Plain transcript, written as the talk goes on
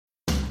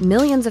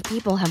Millions of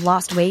people have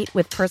lost weight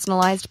with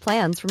personalized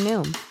plans from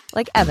Noom.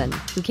 Like Evan,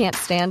 who can't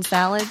stand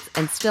salads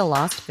and still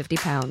lost 50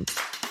 pounds.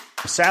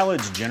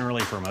 Salads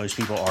generally for most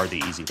people are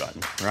the easy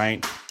button,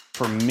 right?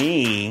 For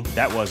me,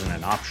 that wasn't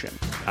an option.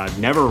 I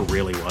never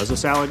really was a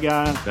salad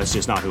guy. That's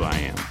just not who I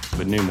am.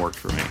 But Noom worked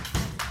for me.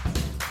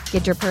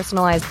 Get your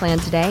personalized plan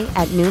today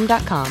at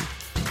Noom.com.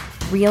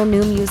 Real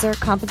Noom user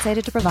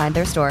compensated to provide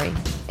their story.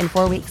 In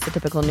 4 weeks, the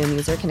typical Noom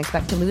user can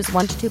expect to lose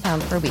 1 to 2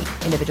 pounds per week.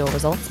 Individual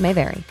results may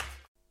vary.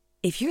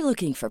 If you're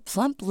looking for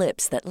plump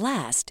lips that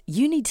last,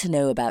 you need to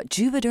know about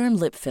Juvederm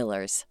lip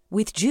fillers.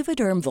 With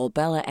Juvederm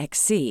Volbella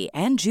XC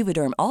and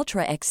Juvederm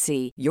Ultra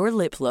XC, your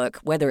lip look,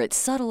 whether it's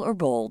subtle or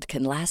bold,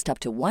 can last up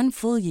to 1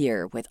 full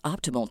year with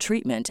optimal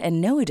treatment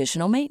and no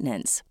additional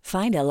maintenance.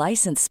 Find a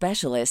licensed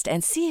specialist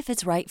and see if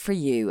it's right for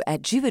you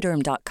at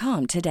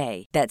Juvederm.com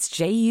today. That's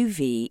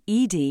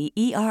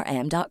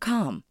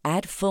JUVEDERM.com.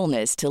 Add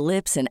fullness to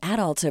lips in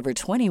adults over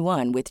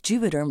 21 with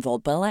Juvederm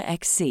Volbella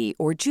XC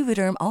or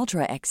Juvederm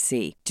Ultra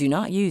XC. Do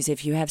not use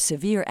if you have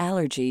severe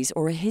allergies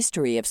or a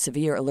history of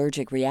severe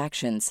allergic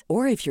reactions,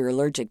 or if you're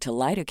allergic to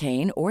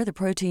lidocaine or the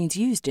proteins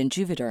used in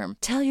Juvederm.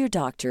 Tell your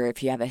doctor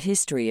if you have a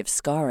history of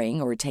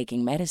scarring or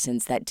taking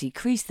medicines that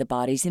decrease the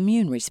body's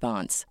immune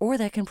response or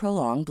that can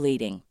prolong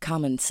bleeding.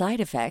 Common side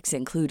effects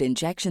include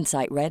injection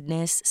site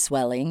redness,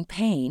 swelling,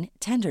 pain,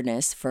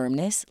 tenderness,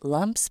 firmness,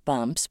 lumps,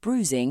 bumps,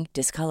 bruising,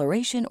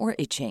 discoloration, or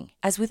itching.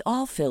 As with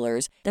all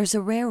fillers, there's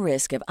a rare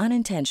risk of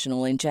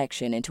unintentional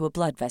injection into a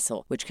blood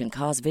vessel, which can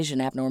cause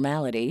vision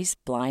abnormalities,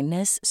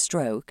 blindness,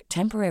 stroke,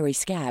 temporary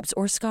scabs,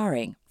 or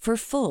scarring. For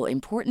full,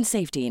 important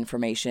safety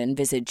information,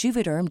 visit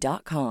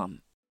Juvederm.com.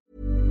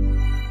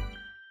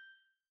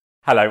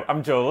 Hello,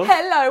 I'm Jules.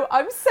 Hello,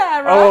 I'm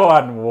Sarah. Oh,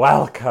 and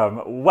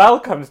welcome.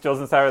 Welcome to Jules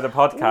and Sarah, the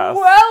podcast.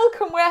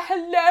 Welcome. We're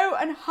hello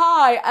and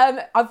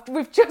hi.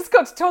 We've just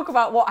got to talk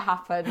about what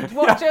happened.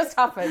 What just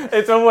happened.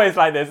 It's always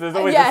like this. There's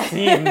always a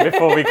scene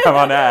before we come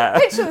on air.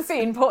 Picture the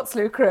scene,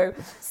 Portslade Crew.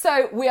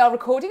 So we are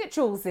recording at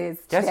Jules's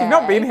Yes, today. you've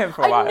not been here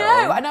for a while. I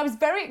know, and I was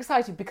very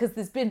excited because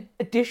there's been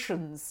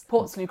additions,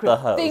 Portslade Crew.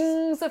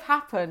 Things have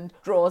happened.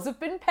 Drawers have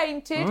been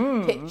painted.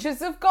 Pictures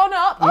have gone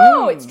up.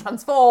 Oh, it's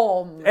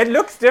transformed. It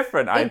looks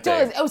different, I think. It does.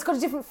 Oh, it's got a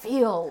different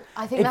feel.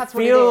 I think that's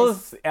what it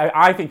feels, is.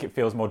 I think it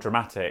feels more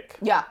dramatic.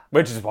 Yeah.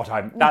 Which is what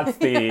that's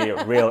the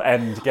real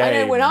end game. I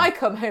know when I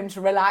come home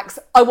to relax,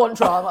 I want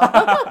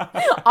drama.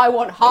 I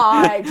want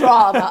high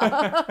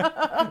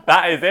drama.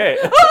 That is it.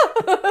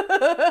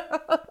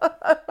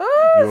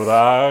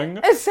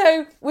 Jurang.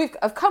 So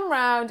I've come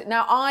round.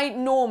 Now, I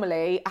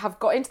normally have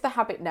got into the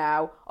habit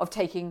now of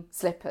taking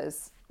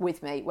slippers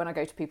with me when I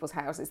go to people's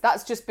houses.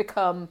 That's just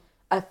become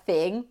a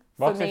thing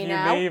for me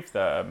now. What if you leave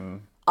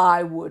them?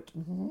 I would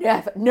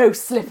never, no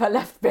slipper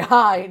left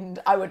behind.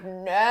 I would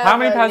never. How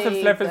many pairs of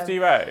leave slippers them. do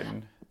you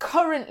own?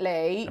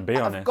 Currently, And be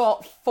honest. I've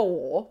got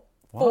four.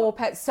 What? 4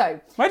 pairs. So,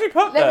 Where do you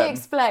put them? let me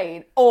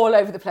explain. All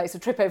over the place. I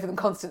trip over them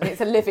constantly.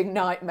 It's a living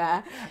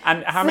nightmare.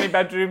 And how many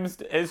bedrooms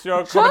is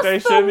your Just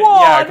accommodation? the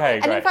one. Yeah, okay,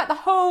 great. And in fact, the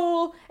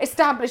whole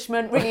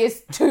establishment really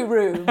is 2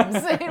 rooms.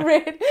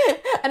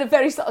 And a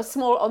very sort of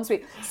small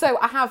ensuite. So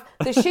I have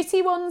the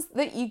shitty ones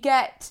that you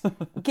get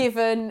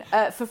given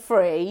for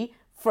free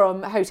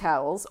from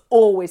hotels.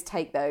 Always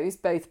take those,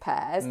 both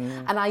pairs.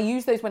 And I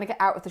use those when I get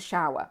out of the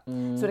shower. So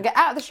when I get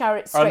out of the shower,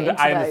 it's straight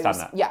into I those. understand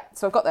that. Yeah,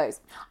 so I've got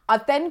those.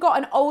 I've then got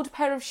an old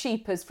pair of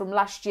sheepers from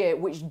last year,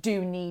 which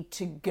do need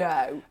to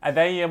go. Are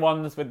they the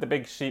ones with the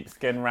big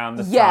sheepskin round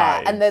the Yeah,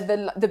 sides? and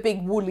they're the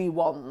big woolly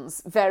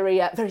ones. Very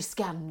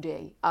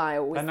Scandi, I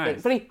always They're think.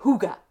 nice. Very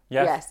hygge.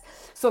 Yes.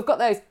 So I've got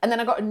those. And then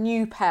I got a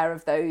new pair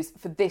of those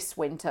for this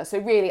winter. So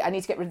really, I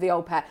need to get rid of the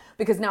old pair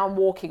because now I'm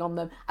walking on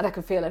them and I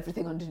can feel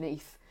everything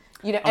underneath.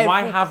 You know, And why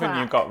every haven't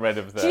you crack. got rid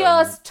of them?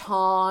 Just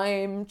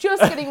time.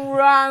 Just getting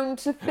round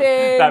to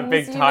things. That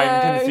big you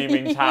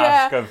time-consuming know.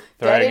 task of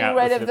throwing Getting out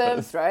rid the of them,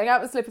 slippers. throwing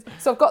out the slippers.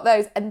 So I've got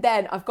those. And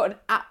then I've got an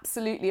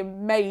absolutely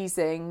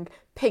amazing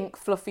pink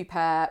fluffy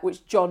pair,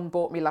 which John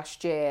bought me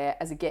last year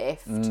as a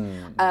gift,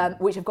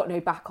 which have got no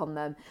back on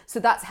them. So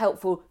that's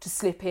helpful to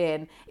slip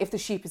in if the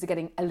sheepers are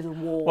getting a little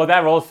warm. Well,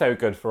 they're also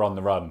good for on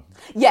the run.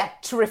 Yeah,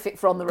 terrific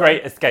for on the road.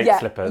 Great escape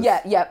slippers.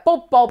 Yeah.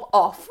 Bob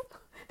off.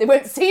 They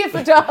won't see you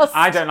for dust.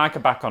 I don't like a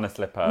back on a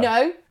slipper.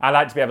 No? I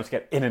like to be able to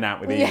get in and out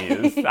with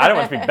ease. Yes. I don't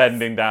want to be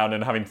bending down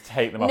and having to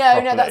take them off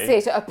No, properly.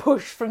 that's it. A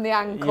push from the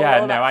ankle. Yeah,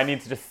 all no, that. I need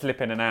to just slip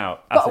in and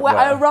out. As But it when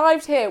I were.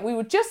 arrived here, we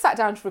were just sat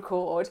down to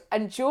record,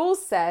 and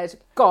Jules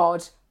said,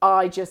 God,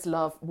 I just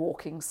love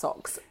walking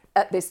socks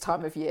at this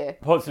time of year.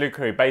 Portslade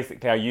Crew,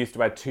 basically I used to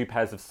wear 2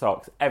 pairs of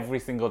socks every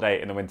single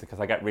day in the winter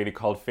because I get really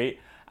cold feet.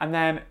 And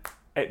then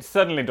it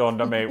suddenly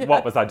dawned on me,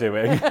 what was I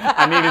doing?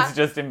 I needed to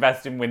just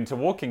invest in winter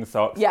walking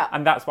socks. Yeah.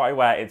 And that's what I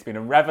wear. It's been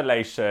a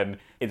revelation.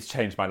 It's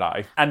changed my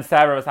life. And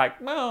Sarah was like,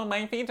 well,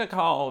 my feet are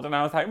cold. And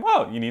I was like,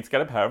 well, you need to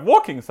get a pair of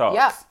walking socks.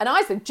 Yeah. And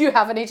I said, do you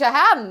have any to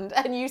hand?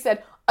 And you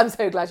said, I'm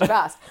so glad you've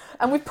asked.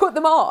 And we put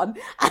them on.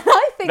 And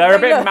I think They're a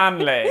they bit look-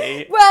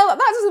 manly. Well,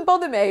 that doesn't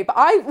bother me. But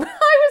I was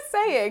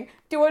saying,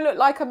 do I look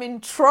like I'm in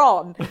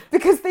Tron?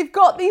 Because they've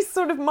got these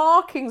sort of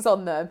markings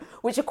on them,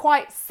 which are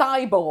quite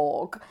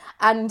cyborg.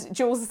 And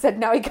Jules has said,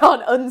 now he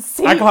can't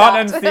unsee I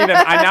can't that. unsee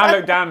them. I now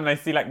look down and I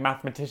see like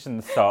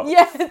mathematician socks.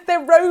 Yeah,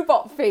 they're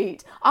robot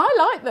feet.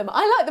 I like them.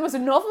 I like them as a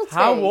novelty.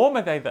 How warm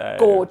are they though?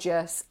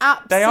 Gorgeous.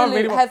 Absolute They are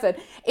really heaven.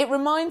 It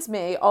reminds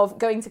me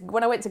of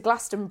when I went to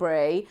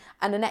Glastonbury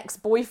and an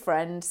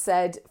ex-boyfriend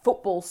said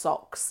football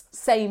socks.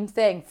 Same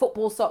thing.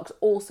 Football socks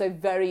also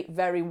very,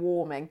 very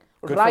warming.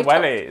 Good right for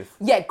wellies.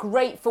 Yeah,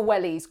 great for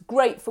wellies.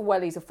 Great for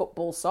wellies, a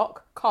football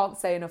sock. Can't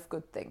say enough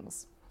good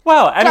things.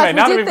 Well, anyway,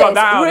 now that we've got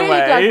that out of the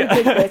way. Really glad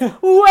we did this.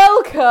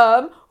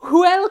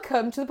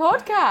 Welcome to the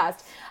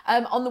podcast.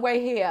 On the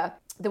way here,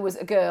 there was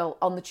a girl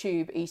on the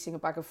tube eating a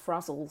bag of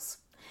Frazzles.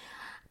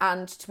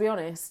 And to be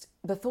honest,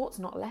 the thought's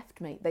not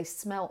left me. They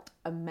smelt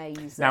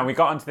amazing. Now, we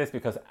got onto this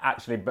because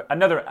actually,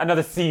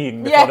 another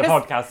scene before the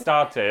podcast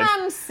started.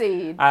 And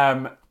scene.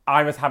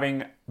 I was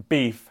having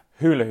beef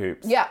hula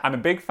hoops. Yeah. I'm a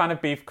big fan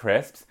of beef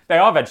crisps. They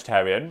are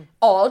vegetarian.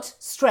 Odd,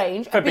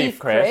 strange. For beef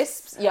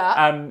crisps.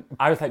 Yeah.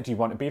 I was like, do you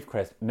want a beef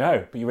crisp?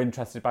 No, but you're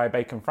interested by a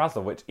bacon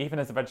frazzle, which even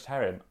as a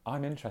vegetarian,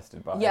 I'm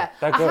interested by. Yeah,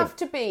 They're I good. have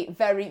to be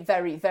very,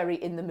 very, very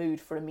in the mood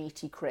for a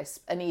meaty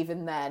crisp. And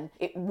even then,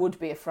 it would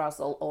be a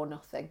frazzle or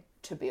nothing,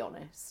 to be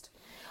honest.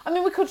 I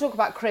mean, we could talk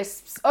about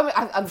crisps. I mean,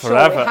 I'm sure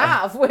we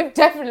have. We've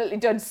definitely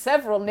done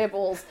several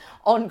nibbles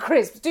on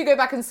crisps. Do go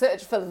back and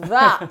search for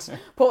that,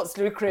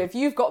 Portslade Crib.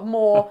 You've got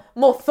more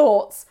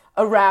thoughts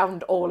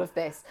around all of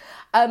this.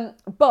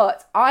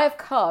 But I have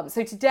come.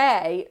 So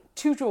today,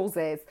 to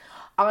Jules's,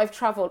 I've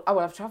travelled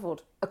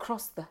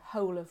across the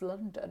whole of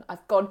London.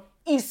 I've gone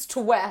east to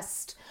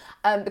west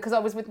because I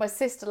was with my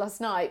sister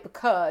last night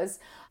because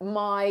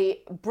my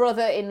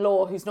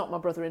brother-in-law, who's not my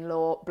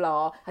brother-in-law,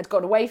 blah, had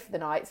gone away for the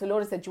night. So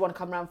Lorna said, do you want to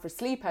come round for a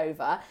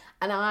sleepover?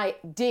 And I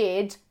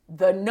did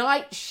the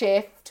night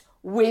shift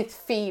with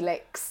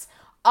Felix.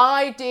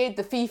 I did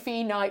the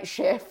Fifi night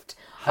shift.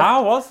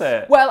 How was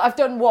it? Well, I've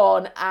done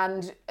one,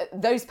 and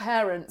those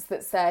parents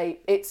that say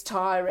it's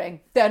tiring,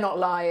 they're not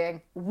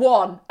lying.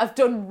 I've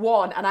done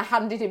one, and I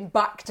handed him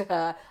back to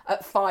her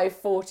at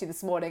 5:40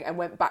 this morning and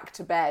went back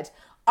to bed.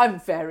 I'm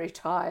very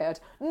tired.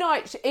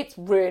 It's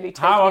really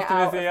taking How it often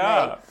out is he of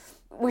up? me.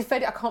 We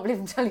fed it, I can't believe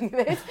I'm telling you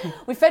this.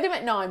 We fed him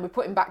at 9, we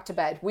put him back to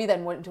bed. We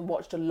then went and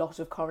watched a lot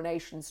of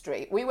Coronation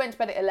Street. We went to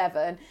bed at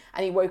 11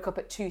 and he woke up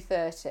at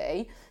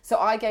 2:30. So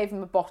I gave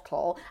him a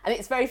bottle. And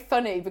it's very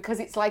funny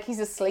because it's like he's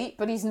asleep,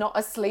 but he's not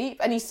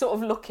asleep. And he's sort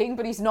of looking,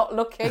 but he's not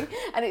looking.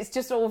 And it's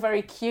just all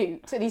very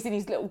cute. And he's in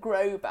his little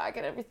grow bag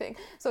and everything.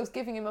 So I was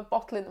giving him a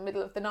bottle in the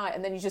middle of the night.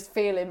 And then you just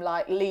feel him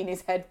like lean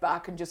his head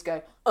back and just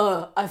go,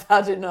 I've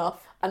had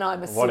enough. And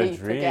I'm asleep What a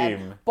dream.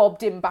 again.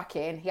 Bobbed him back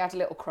in. He had a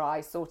little cry,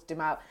 sorted him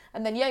out.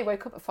 And then, he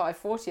woke up at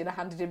 5:40 and I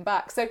handed him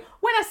back. So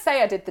when I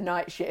say I did the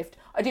night shift,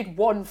 I did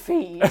one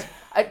feed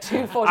at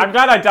 2:40. I'm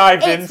glad I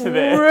dived It's into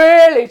this.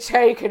 really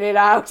taken it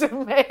out of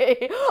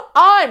me.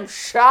 I'm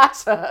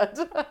shattered.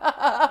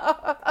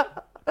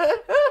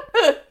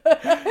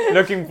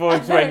 Looking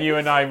forward to when you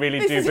and I really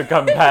do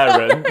become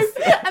parents.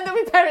 And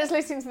there'll be parents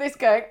listening to this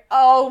going,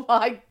 oh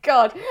my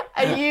God,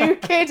 are you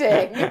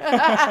kidding?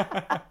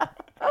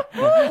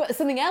 But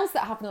something else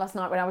that happened last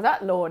night when I was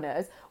at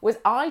Lorna's was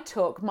I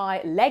took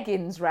my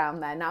leggings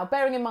round there. Now,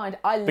 bearing in mind,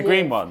 The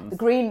green ones? The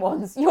green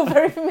ones. You're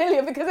very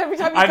familiar because every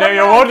time you I come know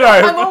your round,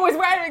 wardrobe. I'm always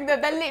wearing them.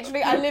 They're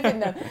literally, I live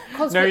in them. No,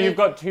 Consequently, you've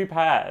got two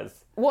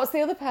pairs. What's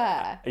the other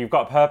pair? You've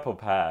got a purple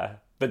pair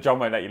that John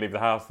won't let you leave the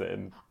house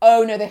in.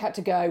 Oh, no, they had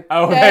to go.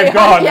 Oh, they've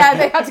gone. Yeah,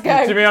 they had to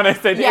go. To be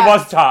honest, it Yeah.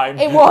 was time.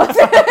 It was.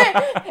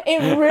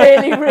 It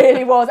really,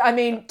 really was. I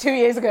mean, 2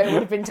 years ago it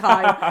would have been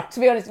time. To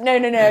be honest,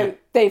 no.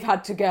 They've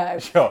had to go.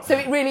 Sure. So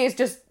it really is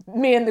just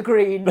me and the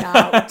green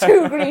now.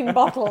 2 green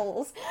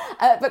bottles.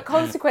 But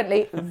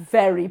consequently,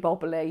 very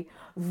bobbly.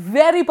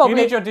 Very bobbly. You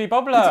need your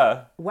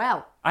debobbler.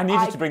 Well, I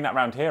needed to bring that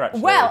round here,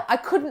 actually. Well, I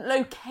couldn't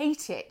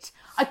locate it.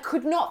 I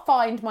could not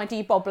find my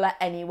debobbler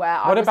anywhere.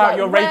 What about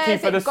your Reiki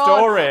 "Where's for it the gone?"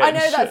 storage? I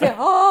know, that's it.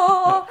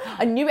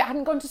 I knew it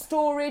hadn't gone to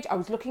storage. I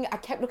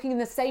kept looking in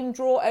the same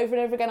drawer over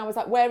and over again. I was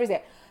like, where is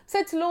it?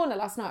 Said to Lorna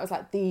last night, I was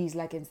like, these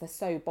leggings, they're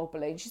so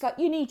bobbly. And she's like,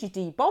 you need your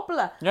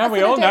debobbler. Yeah, I we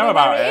said, all "I don't know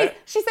about where it." is."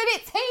 She said,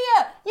 it's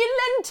here. You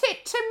lent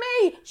it to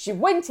me. She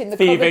went in the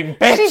Thieving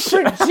cupboard. bitch.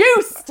 She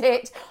produced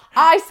it.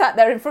 I sat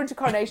there in front of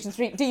Coronation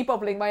Street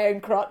debobbling my own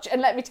crotch.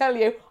 And let me tell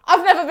you,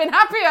 I've never been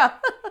happier.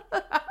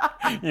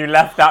 You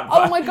left that.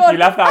 Oh my God. You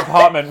left that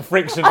apartment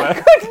frictionless.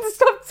 I couldn't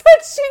stop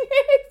touching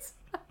it.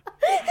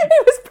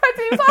 It was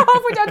like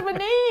halfway down to my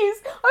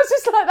knees. I was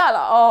just like that,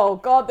 like, oh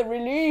God, the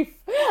relief.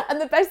 And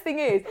the best thing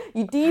is,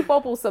 you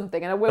debobble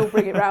something, and I will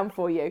bring it round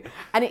for you,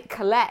 and it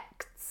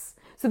collects.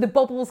 So the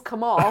bubbles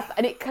come off,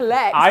 and it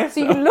collects.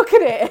 So you can look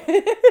at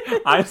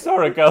it. I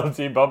saw a girl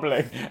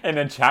debobbling in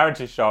a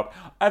charity shop.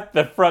 At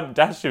the front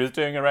desk, she was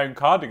doing her own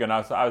cardigan. I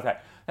was like,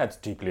 that's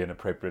deeply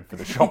inappropriate for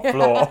the shop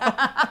floor.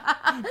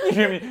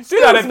 Do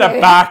that at the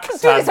back, Do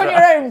this on Sandra.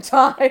 your own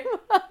time.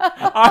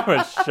 I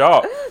was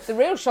shocked. The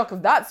real shock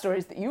of that story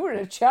is that you were in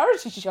a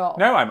charity shop.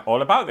 No, I'm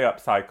all about the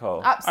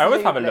upcycle. Absolutely. I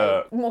always have a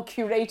look. More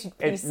curated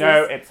pieces.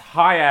 It's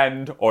high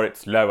end or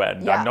it's low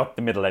end. Yeah. I'm not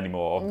the middle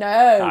anymore. No,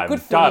 I'm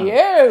good for done.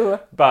 you.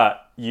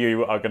 But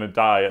you are going to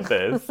die at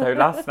this. So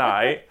last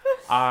night,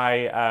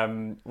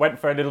 I went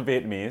for a little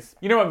Vietnamese.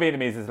 You know what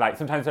Vietnamese is like?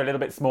 Sometimes they're a little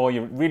bit small.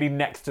 You're really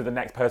next to the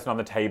next person on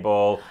the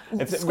table.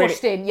 It's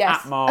Squashed really in,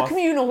 yes. atmos. A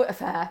communal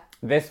affair.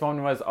 This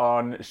one was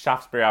on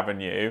Shaftesbury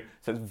Avenue,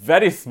 so it's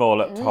very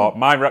small at top.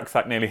 My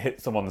rucksack nearly hit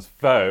someone's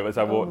foe as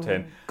I walked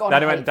in. God,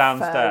 Then I I went hate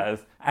downstairs.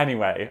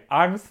 Anyway,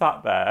 I'm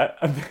sat there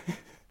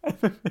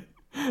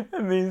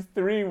and these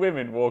three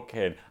women walk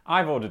in.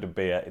 I've ordered a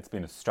beer. It's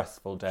been a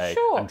stressful day.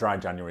 Sure. And dry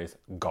January's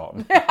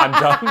gone. I'm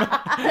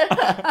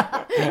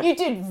done. You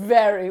did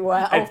very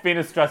well. It's been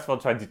a stressful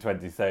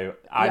 2020, so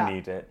I Yeah.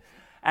 need it.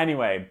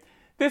 Anyway,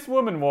 this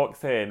woman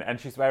walks in and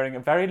she's wearing a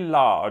very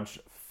large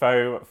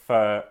faux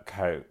fur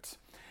coat.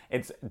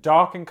 It's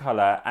dark in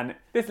colour, and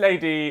this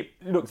lady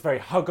looks very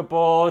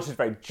huggable. She's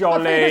very I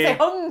jolly. thought you were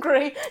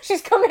hungry.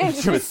 She's come in.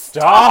 She was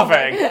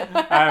starving.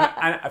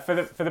 And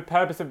for the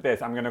purpose of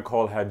this, I'm going to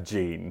call her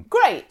Jean.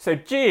 Great. So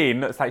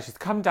Jean looks like she's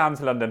come down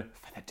to London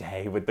for the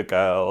day with the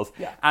girls.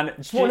 Yeah. And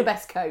Wore the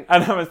best coat.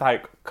 And I was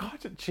like, God,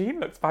 Jean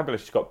looks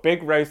fabulous. She's got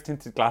big rose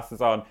tinted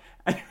glasses on.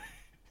 And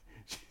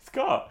she's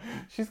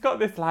got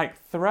this like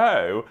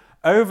throw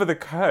over the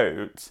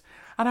coat.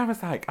 And I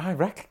was like, I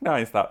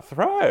recognise that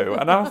throw.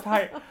 And I was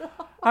like,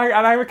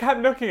 I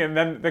kept looking, and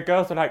then the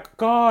girls were like,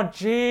 God,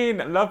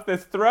 Jean, love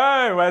this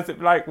throw. Where's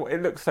it like?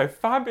 It looks so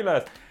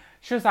fabulous.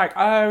 She was like,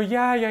 oh,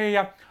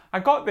 yeah. I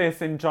got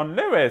this in John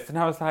Lewis. And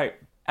I was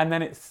like, and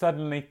then it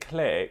suddenly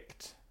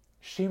clicked.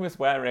 She was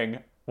wearing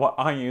what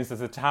I use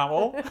as a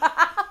towel.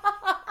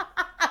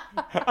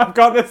 I've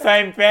got the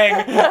same thing.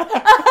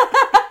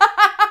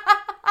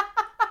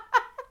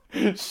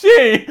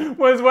 She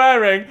was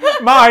wearing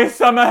my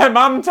summer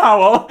hammam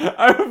towel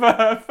over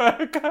her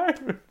fur coat.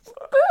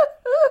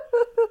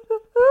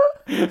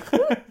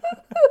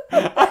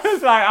 I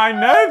was like, I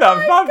know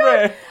that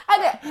fabric.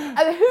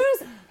 And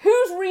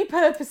who's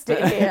repurposed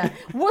it here?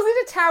 Was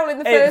it a towel in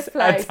the first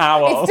place? It's a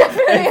towel.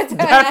 It's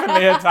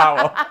definitely a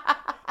towel.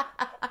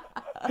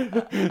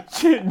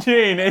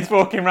 Jean is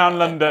walking around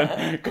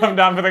London, come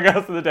down for the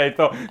girls of the day,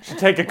 thought she'd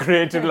take a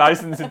creative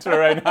license into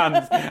her own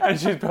hands, and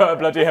she'd put a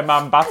bloody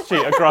hammam bath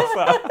sheet across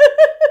her.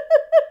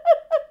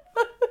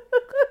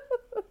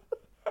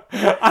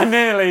 I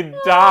nearly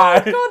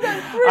died. God,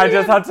 that's I brilliant.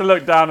 just had to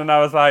look down and I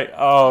was like,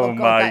 oh God,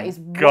 my that is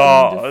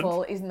God.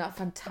 wonderful. Isn't that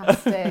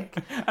fantastic?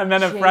 And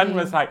then a friend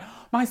was like,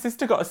 my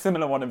sister got a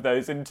similar one of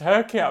those in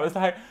Turkey. I was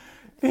like,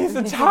 these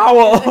are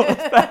towels.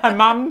 They're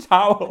hammam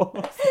towels.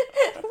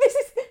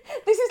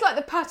 This is like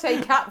the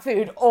pate cat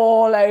food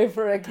all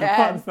over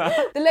again. What's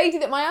that? The lady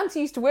that my auntie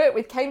used to work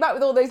with came back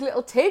with all those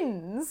little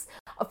tins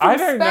from I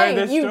don't know Spain.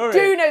 this You story.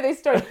 do know this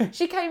story.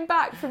 She came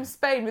back from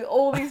Spain with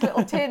all these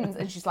little tins,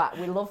 and she's like,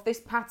 "We love this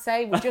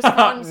pate. We just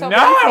can't stop No,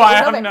 eating it. We I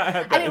love have it." not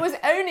heard And this. it was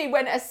only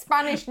when a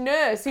Spanish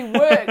nurse who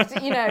worked,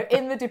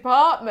 in the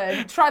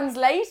department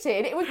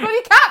translated, it was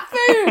bloody cat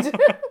food.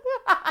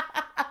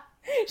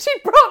 She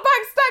brought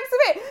back stacks of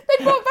it. They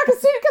brought back a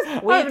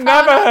suitcase. I've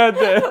never heard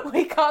this.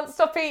 We can't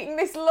stop eating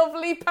this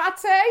lovely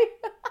pate.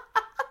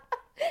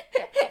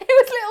 It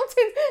was little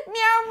tins.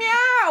 Meow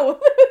meow.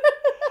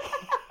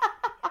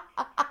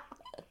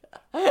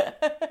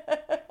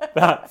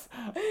 That's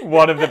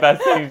one of the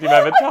best things you've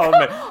ever told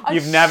me.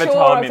 You've never Sure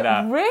told me I've-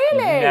 that.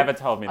 Really? You've never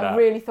told me that. I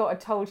really thought I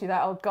told you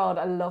that. Oh God,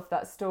 I love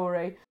that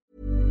story.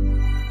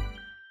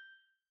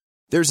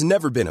 There's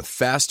never been a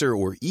faster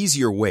or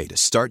easier way to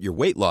start your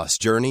weight loss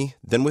journey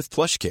than with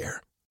PlushCare.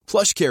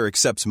 PlushCare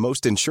accepts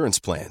most insurance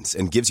plans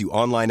and gives you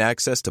online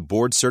access to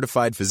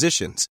board-certified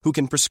physicians who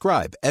can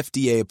prescribe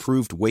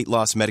FDA-approved weight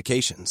loss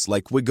medications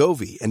like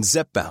Wegovy and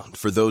Zepbound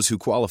for those who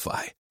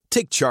qualify.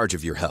 Take charge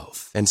of your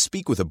health and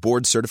speak with a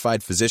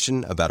board-certified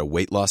physician about a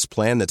weight loss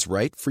plan that's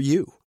right for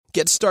you.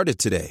 Get started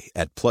today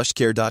at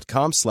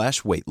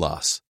plushcare.com/weight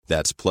loss.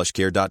 That's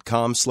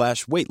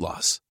plushcare.com/weight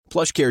loss.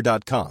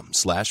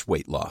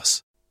 plushcare.com/weight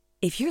loss.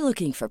 If you're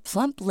looking for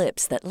plump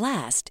lips that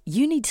last,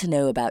 you need to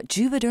know about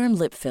Juvederm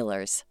lip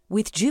fillers.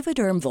 With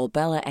Juvederm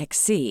Volbella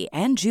XC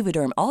and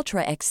Juvederm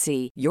Ultra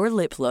XC, your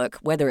lip look,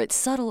 whether it's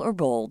subtle or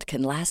bold,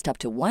 can last up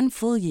to 1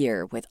 full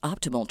year with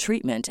optimal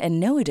treatment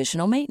and no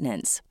additional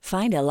maintenance.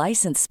 Find a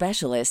licensed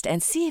specialist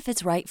and see if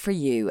it's right for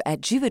you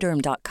at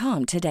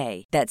Juvederm.com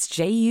today. That's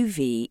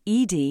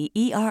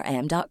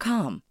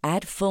JUVEDERM.com.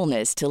 Add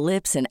fullness to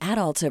lips in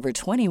adults over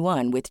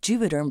 21 with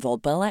Juvederm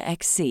Volbella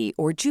XC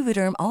or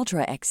Juvederm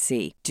Ultra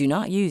XC. Do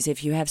not use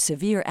if you have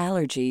severe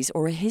allergies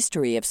or a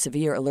history of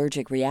severe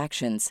allergic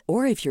reactions,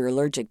 or if you're you're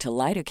allergic to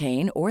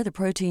lidocaine or the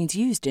proteins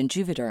used in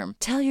Juvederm.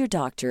 Tell your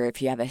doctor if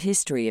you have a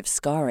history of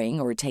scarring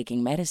or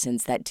taking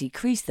medicines that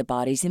decrease the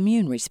body's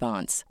immune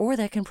response or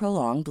that can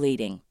prolong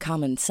bleeding.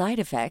 Common side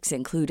effects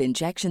include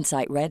injection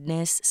site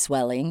redness,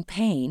 swelling,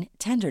 pain,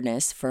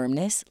 tenderness,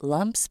 firmness,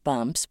 lumps,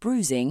 bumps,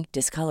 bruising,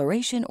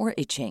 discoloration, or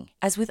itching.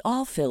 As with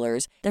all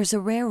fillers, there's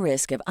a rare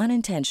risk of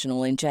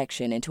unintentional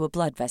injection into a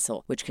blood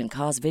vessel, which can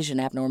cause vision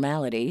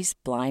abnormalities,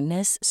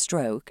 blindness,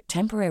 stroke,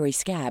 temporary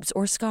scabs,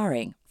 or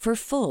scarring. For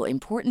full,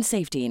 important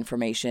safety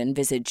information,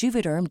 visit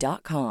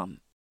Juvederm.com.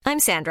 I'm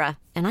Sandra,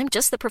 and I'm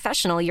just the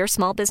professional your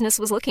small business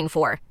was looking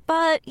for.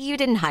 But you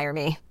didn't hire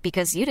me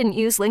because you didn't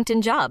use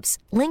LinkedIn Jobs.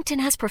 LinkedIn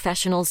has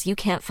professionals you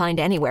can't find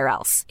anywhere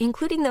else,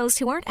 including those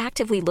who aren't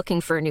actively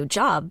looking for a new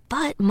job,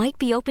 but might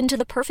be open to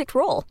the perfect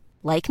role,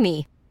 like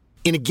me.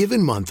 In a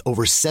given month,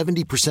 over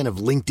 70% of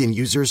LinkedIn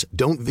users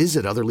don't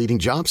visit other leading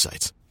job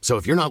sites. So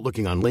if you're not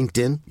looking on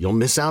LinkedIn, you'll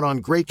miss out on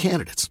great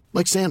candidates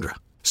like Sandra.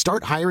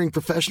 Start hiring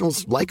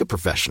professionals like a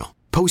professional.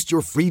 Post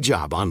your free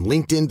job on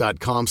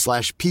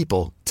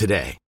linkedin.com/people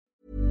today.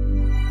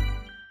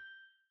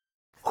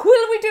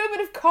 Will we do a bit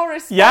of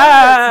correspondence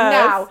Yes!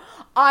 now?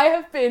 I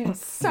have been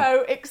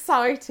so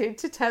excited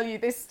to tell you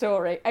this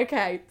story.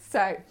 Okay,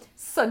 so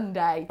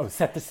Sunday. Oh,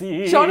 set the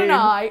scene. John and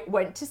I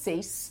went to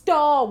see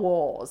Star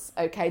Wars,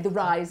 okay, The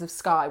Rise of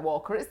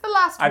Skywalker. It's the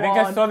last one. I think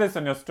I saw this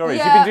on your stories.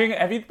 Yeah.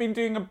 Have you been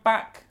doing them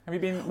back? Have you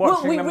been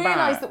watching them back? Well, we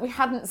realised that we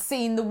hadn't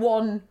seen the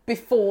one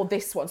before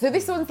this one. So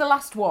this one's the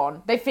last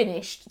one. They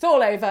finished. It's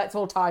all over. It's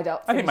all tied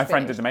up. I think my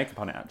friend finished. did the makeup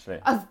on it, actually.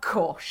 Of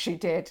course she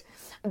did.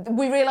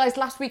 We realised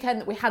last weekend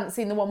that we hadn't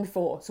seen the one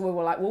before. So we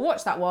were like, we'll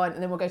watch that one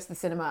and then we'll go to the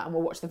cinema and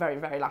we'll watch the very,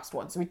 very last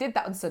one. So we did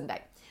that on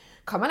Sunday.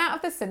 Coming out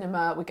of the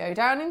cinema, we go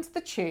down into the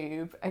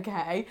tube,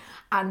 okay,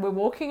 and we're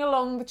walking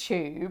along the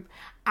tube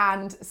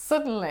and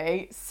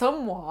suddenly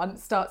someone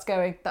starts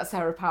going, that's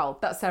Sarah Powell,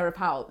 that's Sarah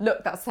Powell,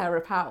 look, that's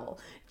Sarah Powell.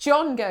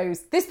 John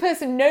goes, this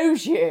person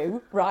knows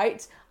you,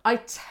 right? I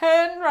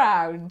turn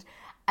round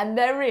and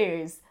there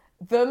is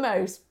the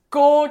most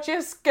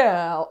gorgeous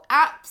girl,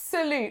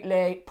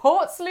 absolutely,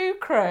 Portslade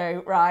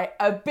crew, right,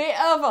 a bit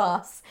of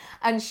us,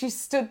 and she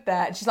stood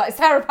there and she's like,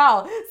 Sarah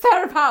Powell,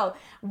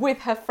 with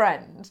her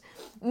friend.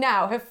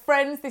 Now, her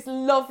friend's this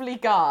lovely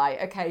guy,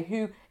 okay,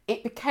 who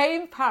it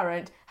became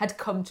apparent had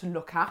come to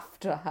look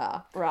after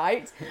her,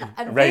 right?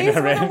 And these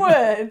were the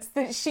words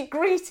that she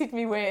greeted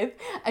me with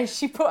as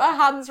she put her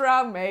hands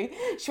around me.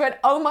 She went,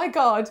 oh my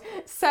God,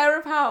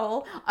 Sarah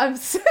Powell, I'm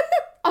so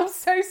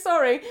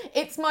sorry.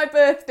 It's my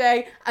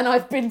birthday and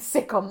I've been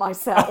sick on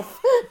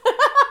myself.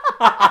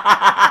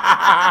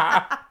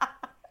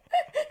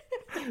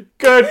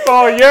 Good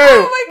for you!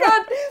 Oh my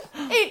God.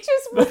 It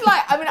just was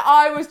like,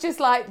 I was just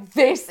like,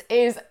 this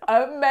is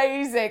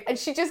amazing. And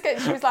she was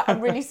like,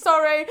 I'm really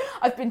sorry.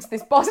 I've been to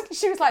this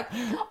she was like,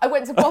 I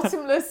went to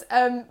bottomless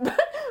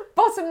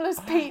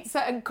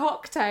pizza and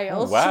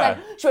cocktails. Oh, wow.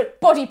 She went,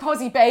 body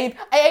posy, babe.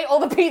 I ate all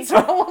the pizza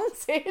I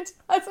wanted.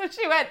 That's what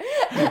she went.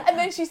 And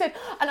then she said,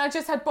 and I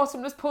just had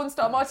bottomless porn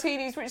star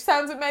martinis, which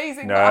sounds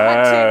amazing, but I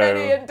had too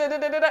many and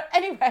da-da-da-da-da.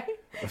 Anyway,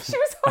 she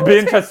was I'd holding... be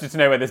interested to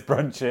know where this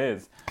brunch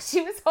is.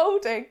 She was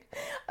holding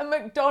a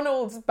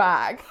McDonald's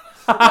bag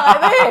like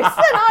this.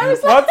 And I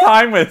was like... What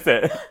time was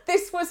it?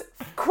 This was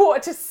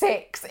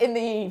 5:45 in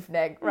the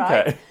evening,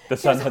 right? Okay, the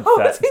sun had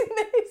set.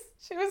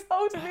 She was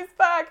holding this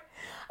bag.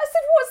 I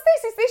said, what's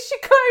this? Is this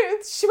your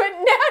clothes? She went,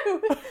 no,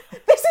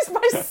 this is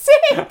my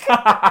sick.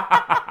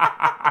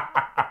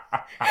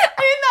 And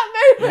in that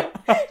moment,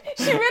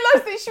 she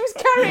realised that she was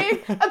carrying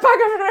a bag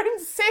of her own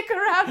sick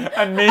around.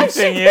 And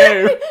meeting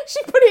you.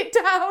 She put it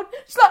down.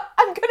 She's like,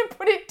 I'm going to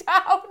put it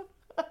down.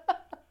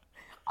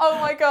 Oh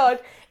my God.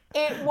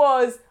 It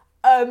was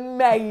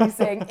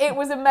amazing. It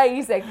was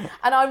amazing.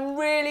 And I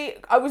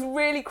was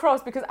really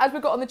cross because as we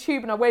got on the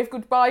tube and I waved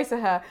goodbye to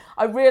her,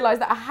 I realised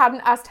that I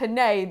hadn't asked her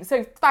name.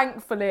 So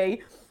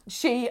thankfully,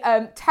 she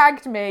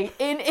tagged me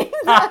in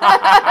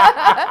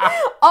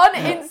on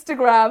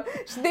Instagram.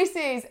 This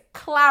is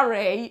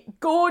Clary,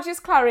 gorgeous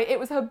Clary. It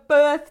was her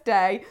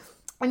birthday.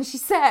 And she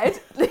said,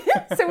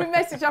 so we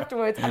messaged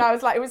afterwards and I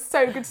was like, it was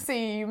so good to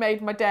see you. You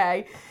made my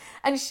day.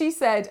 And she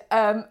said,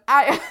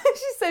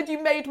 she said,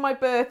 you made my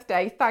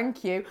birthday,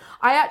 thank you.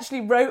 I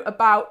actually wrote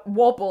about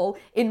Wobble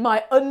in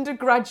my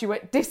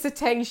undergraduate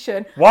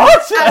dissertation.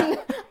 What?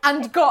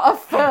 And got a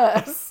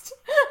first.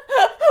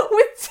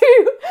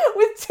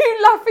 with two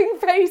laughing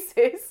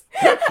faces.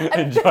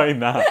 Enjoying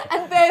that.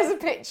 And there's a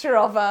picture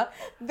of her.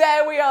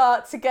 There we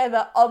are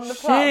together on the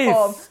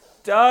platform.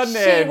 Stunning!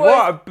 She was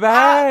what a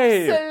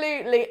babe!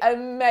 Absolutely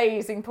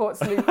amazing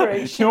Portslade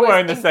crew. You're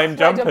wearing the same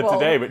jumper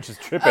today, which is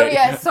trippy. Oh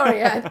yeah,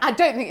 sorry. I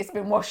don't think it's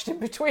been washed in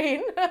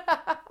between.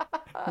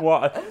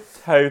 What a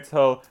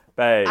total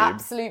babe!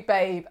 Absolute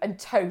babe and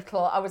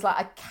total. I was like,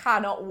 I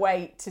cannot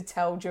wait to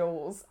tell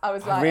Jules. I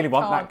was like, I really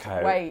want can't that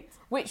coat. Wait,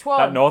 which one?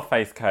 That North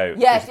Face coat.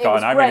 Yes, she's got, it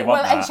was and great. I really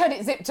want that. And she had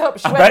it zipped up.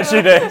 I bet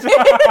she did.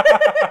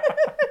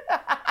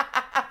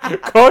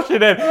 Of course she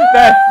did.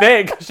 They're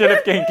thick. Should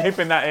have been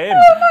keeping that in.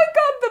 Oh my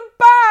God, the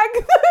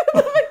bag,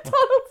 the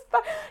McDonald's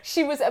bag.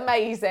 she was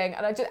amazing,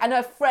 and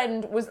her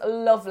friend was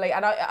lovely,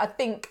 and I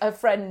think her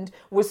friend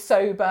was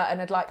sober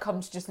and had like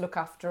come to just look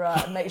after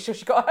her and make sure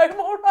she got home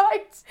all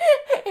right.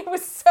 It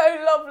was so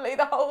lovely,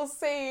 the whole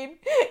scene.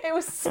 It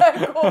was so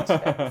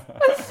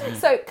gorgeous.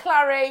 So,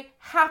 Clary,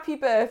 happy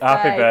birthday!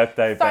 Happy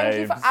birthday, Thank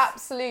you babes. for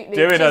absolutely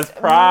Doing just us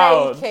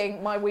proud.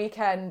 making my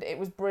weekend. It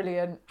was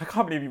brilliant. I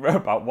can't believe you wrote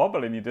about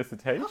Wobble in your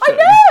dissertation. I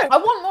know. I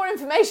want more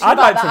information I'd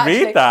about like that. to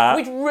read actually. that.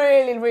 We'd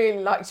really,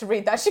 really like to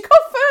read that. She got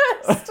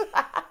first.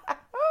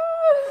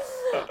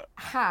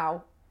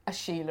 How are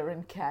Sheila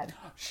and Ken?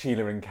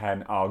 Sheila and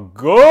Ken are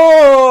good.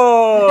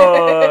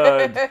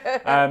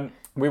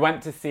 We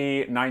went to see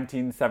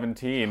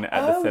 1917 at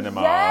the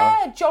cinema.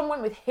 Yeah, John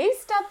went with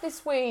his dad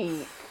this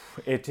week.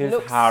 It is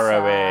Looks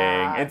harrowing.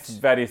 sad. It's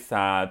very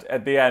sad.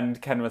 At the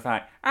end, Ken was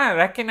like, I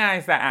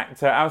recognise that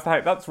actor. I was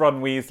like, that's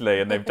Ron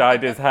Weasley, and they've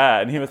dyed his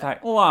hair. And he was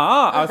like, what?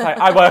 I was like,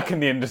 I work in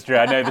the industry.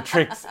 I know the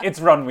tricks. It's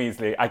Ron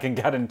Weasley. I can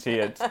guarantee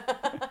it.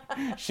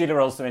 Sheila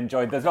also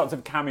enjoyed, there's lots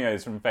of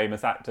cameos from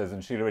famous actors,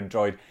 and Sheila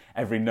enjoyed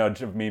every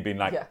nudge of me being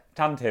like,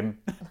 tanned him.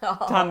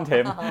 Tanned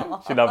him.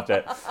 She loved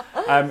it.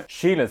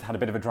 Sheila's had a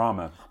bit of a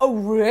drama. Oh,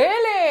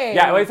 really?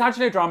 Yeah, well, it's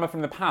actually a drama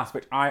from the past,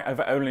 which I have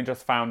only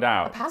just found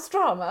out. Past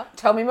drama?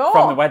 Tell me more.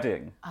 From the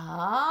wedding.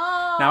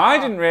 Ah. Now, I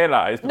didn't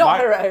realise... Not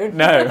her own.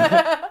 No,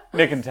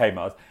 Nick and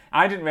Tamar's.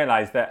 I didn't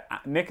realise that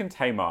Nick and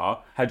Tamar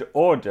had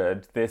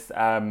ordered this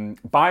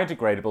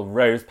biodegradable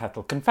rose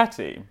petal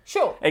confetti.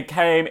 Sure. It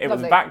came, it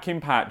Lovely. was vacuum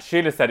packed.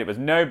 Sheila said it was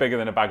no bigger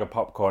than a bag of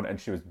popcorn, and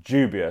she was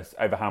dubious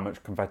over how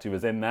much confetti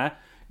was in there.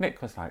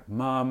 Nick was like,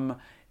 Mum,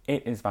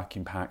 it is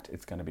vacuum packed,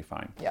 it's going to be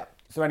fine. Yeah.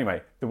 So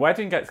anyway, the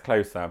wedding gets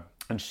closer,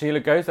 and Sheila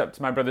goes up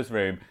to my brother's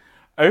room,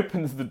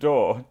 opens the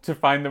door to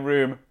find the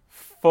room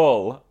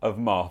full of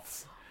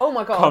moths. Oh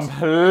my gosh.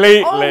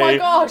 Completely Oh my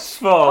gosh.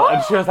 full.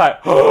 And she was like,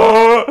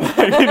 oh,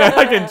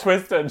 like in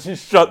Twister, and she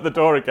shut the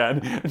door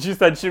again. And she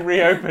said she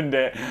reopened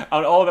it,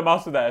 and all the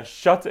moths were there,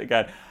 shut it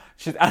again.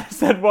 I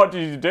said, what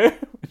did you do?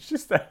 She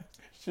said,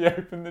 she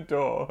opened the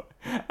door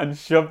and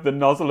shoved the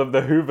nozzle of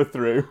the Hoover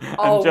through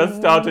and just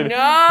started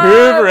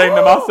hoovering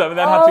the moths up, and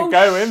then had to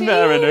go in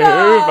there and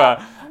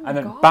hoover and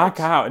then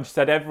back out. And she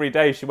said every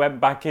day she went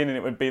back in and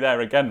it would be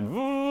there again.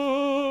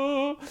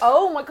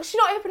 Oh my gosh, she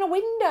not open a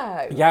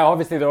window. Yeah,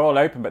 obviously they're all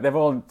open, but they've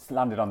all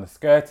landed on the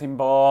skirting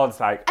boards,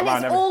 like.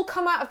 And it's all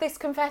come out of this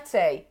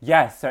confetti.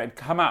 Yes, so it'd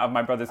come out of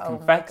my brother's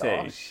confetti.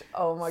 My gosh.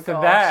 Oh my So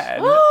gosh. then,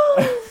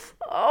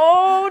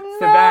 Oh no.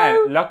 so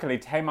then, luckily,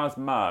 Tamar's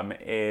mum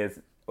is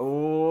A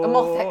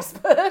moth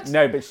expert.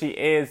 No, but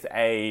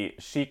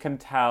she can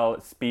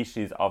tell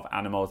species of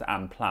animals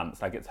and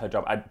plants. Like, it's her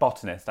job. A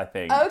botanist, I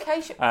think.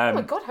 Okay. Oh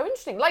my god, how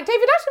interesting. Like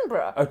David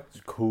Attenborough. Oh,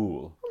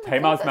 cool. Oh my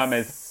Tamar's God, mum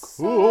that's is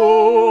so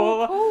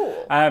cool.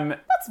 cool.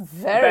 That's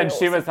very Then she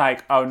awesome. was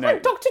like, oh no.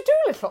 Like Dr.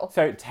 Dolittle.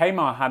 So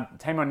Tamar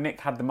and Nick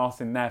had the moths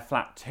in their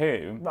flat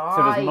too. So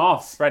Right. there's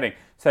moths spreading.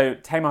 So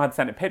Tamar had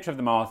sent a picture of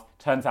the moths.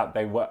 Turns out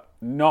they were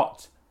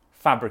not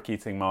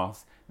fabric-eating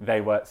moths. They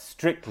were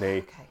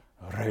strictly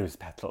rose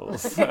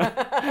petals,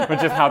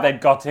 which is how they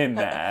got in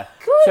there.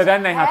 Good so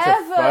then they had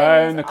heavens. to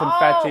phone the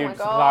confetti Oh my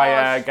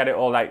supplier, gosh. get it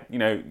all like,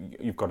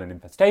 you've got an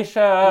infestation,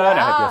 I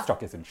hope your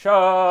stock is insured.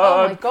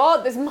 Oh my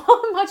god, there's more.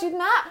 Imagine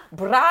that.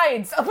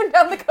 Brides up and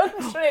down the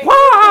country.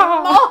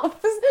 Wow.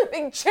 Moths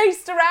being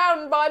chased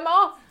around by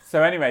moths.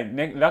 So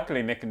anyway,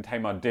 luckily Nick and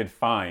Tamar did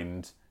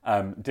find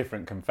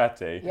different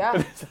confetti. Yeah.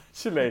 But it's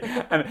actually,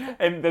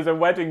 and there's a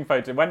wedding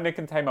photo when Nick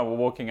and Tamar were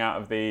walking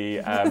out of the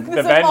There's the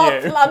a venue.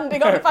 moth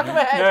landing on the back of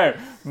her head.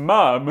 No,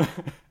 Mum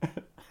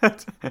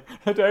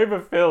had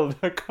overfilled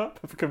a cup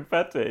of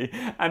confetti,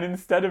 and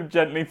instead of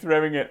gently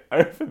throwing it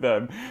over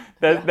them,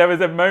 there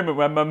was a moment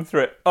where Mum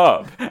threw it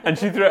up, and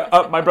she threw it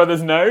up my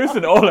brother's nose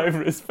and all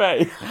over his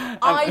face.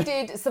 I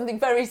did something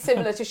very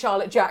similar to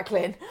Charlotte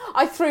Jacqueline.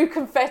 I threw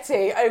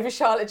confetti over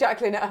Charlotte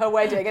Jacqueline at her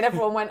wedding, and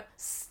everyone went,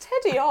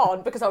 steady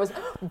on, because I was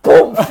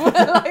boom.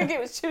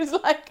 She was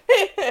like,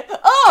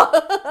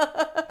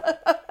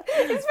 oh,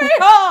 it's very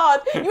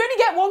hard. You only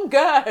get one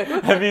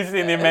go. Have you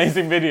seen the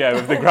amazing video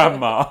of the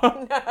grandma?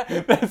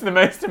 No. There's the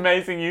most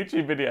amazing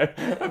YouTube video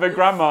of a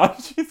grandma.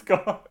 She's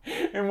got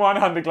in one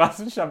hand a glass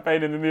of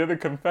champagne and in the other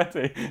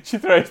confetti. She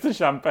throws the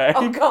champagne.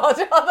 Oh God,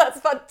 that's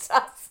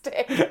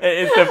fantastic. It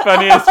is the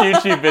funniest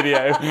YouTube video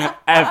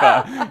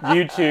ever.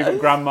 YouTube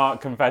grandma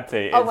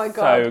confetti. It's Oh my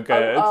God. so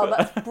good. Oh,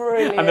 that's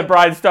brilliant. And the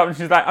bride stopped and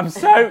she's like, I'm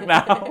soaked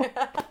now.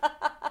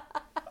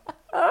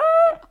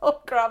 Oh,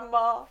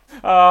 Grandma.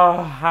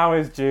 Oh, how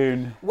is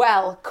June?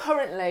 Well,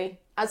 currently,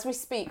 as we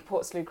speak,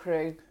 Portslade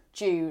crew,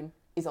 June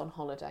is on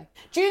holiday.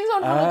 June's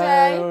on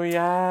holiday. Oh,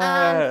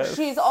 yes. And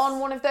she's on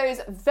one of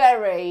those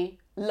very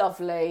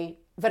lovely,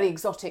 very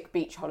exotic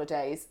beach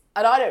holidays.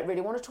 And I don't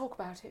really want to talk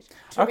about it,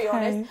 to be Okay.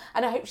 honest.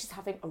 And I hope she's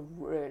having a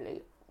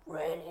really,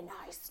 really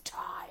nice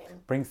time.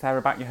 Bring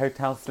Sarah back your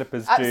hotel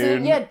slippers, Absolutely,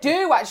 June. yeah,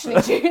 do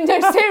actually, June.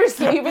 No,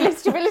 seriously, you'll be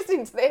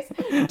listening to this.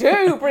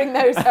 Do bring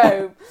those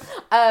home.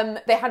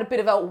 They had a bit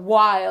of a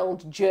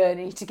wild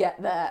journey to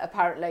get there,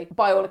 apparently.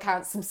 By all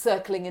accounts, some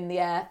circling in the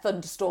air,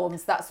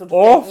 thunderstorms, that sort of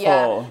Awful. thing.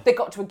 Yeah. They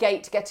got to a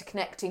gate to get a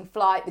connecting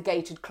flight. The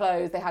gate had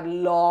closed. They had a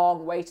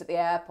long wait at the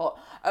airport.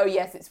 Oh,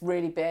 yes, it's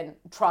really been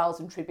trials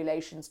and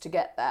tribulations to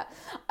get there.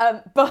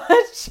 But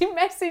she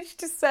messaged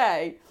to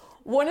say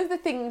one of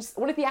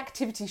the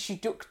activities she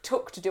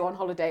took to do on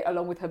holiday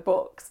along with her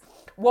books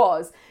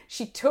was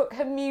she took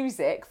her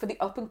music for the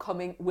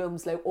up-and-coming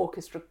Wilmslow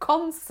Orchestra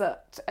concert,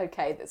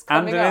 okay, that's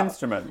coming up. And an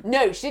instrument?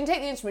 No, she didn't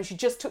take the instrument, she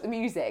just took the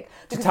music.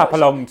 To tap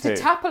along to.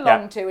 To tap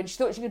along to, and she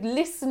thought she could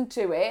listen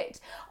to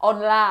it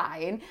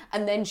online,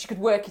 and then she could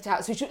work it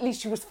out, so at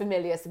least she was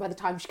familiar, so by the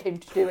time she came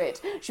to do it,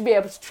 she'd be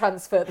able to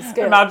transfer the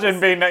skills. Imagine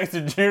being next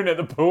to June at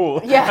the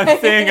pool Yeah. and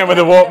seeing her with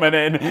a Walkman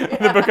in,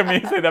 with a book of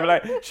music. They'd be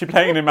like, she's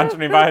playing an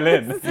imaginary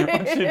violin.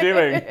 What's she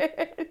doing?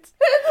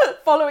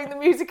 Following the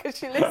music as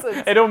she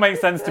listens. It all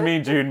makes sense to me,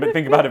 June, but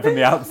think about it from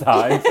the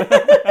outside.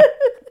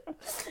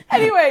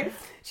 Anyway,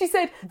 she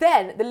said,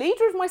 then the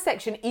leader of my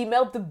section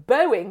emailed the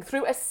Boeing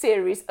through a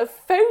series of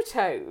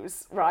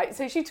photos, right?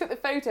 So she took the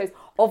photos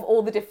of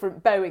all the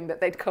different Boeing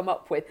that they'd come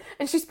up with.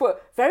 And she's put,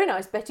 very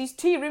nice Betty's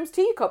Tea Room's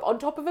teacup on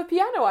top of a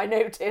piano, I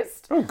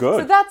noticed. Oh,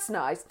 good. So that's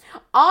nice.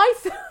 I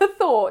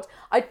thought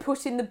I'd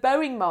put in the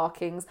Boeing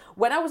markings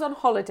when I was on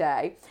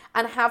holiday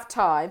and have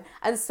time.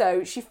 And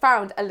so she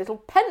found a little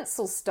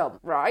pencil stump,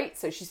 right?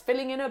 So she's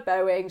filling in her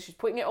Boeing, she's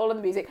putting it all on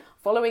the music,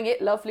 following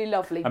it, lovely,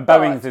 lovely. And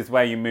Boeing's is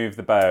where you move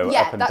the bow up and down.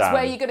 Yeah, that's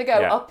where you're going to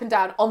go, up and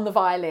down on the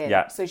violin.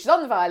 Yeah. So she's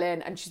on the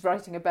violin and she's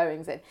writing her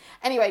Boeings in.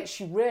 Anyway,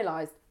 she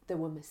realised there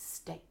were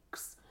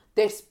mistakes.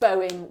 This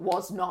Boeing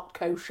was not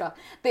kosher.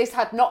 This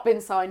had not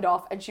been signed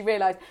off, and she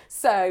realised.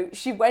 So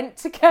she went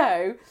to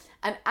go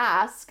and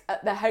ask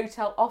at the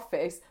hotel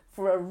office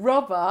for a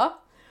rubber.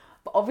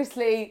 But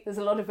obviously, there's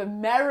a lot of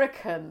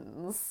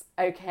Americans,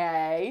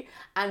 okay?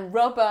 And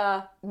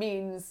rubber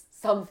means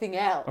something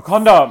else. A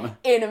condom.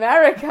 In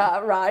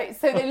America, right?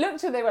 So they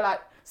looked and they were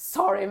like,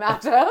 sorry,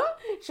 madam.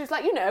 She was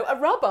like, a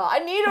rubber. I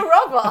need a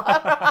rubber.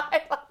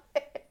 Right?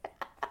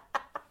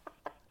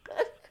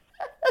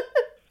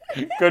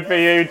 Good for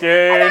you,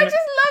 June. And I just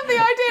love the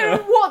idea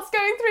of what's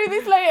going through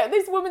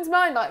this woman's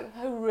mind. Like,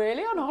 oh,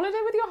 really? On holiday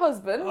with your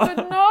husband?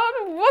 But not.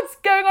 What's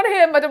going on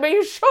here, madam? Are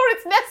you sure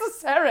it's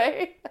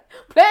necessary?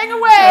 Playing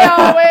away,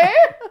 are we?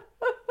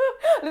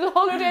 A little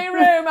holiday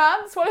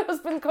romance while your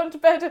husband's gone to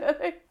bed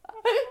early.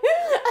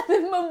 And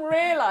then Mum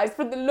realised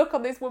from the look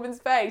on this woman's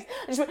face,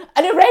 and she went,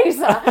 an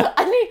eraser!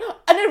 I need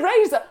an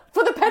eraser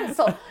for the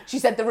pencil. She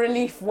said the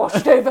relief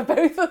washed over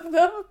both of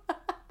them.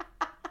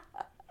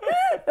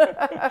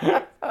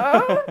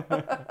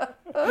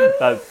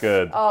 That's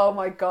good. Oh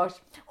my gosh.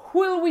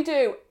 Will we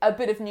do a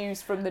bit of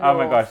news from the Oh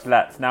north? my gosh,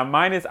 let's. Now,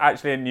 mine is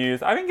actually a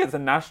news. I think it's a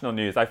national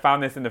news. I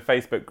found this in the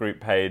Facebook group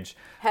page.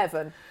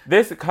 Heaven.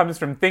 This comes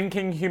from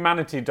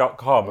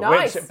thinkinghumanity.com,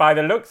 Nice. which, by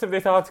the looks of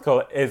this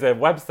article, is a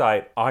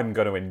website I'm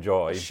going to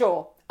enjoy.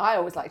 Sure. I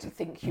always like to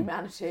think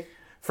humanity.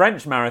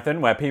 French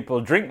marathon where people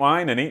drink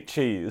wine and eat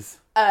cheese.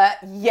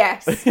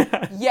 Yes.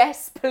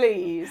 Yes,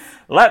 please.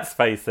 Let's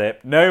face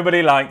it,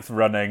 nobody likes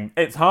running.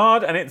 It's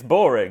hard and it's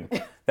boring.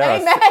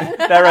 Amen.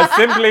 There are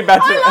simply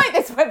better... I like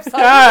this website.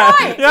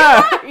 Yeah,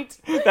 You're right.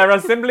 There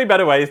are simply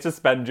better ways to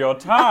spend your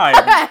time.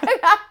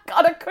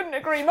 God, I couldn't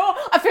agree more.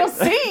 I feel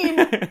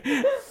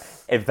seen.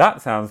 If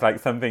that sounds like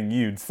something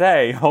you'd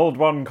say, hold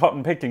one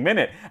cotton-picking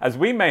minute, as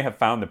we may have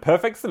found the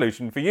perfect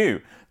solution for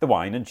you, the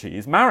Wine and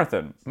Cheese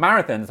Marathon.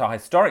 Marathons are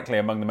historically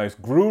among the most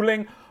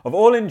grueling of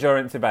all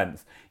endurance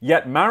events,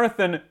 yet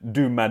Marathon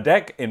du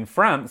Madec in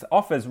France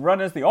offers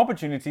runners the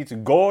opportunity to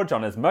gorge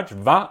on as much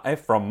vin et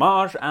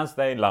fromage as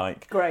they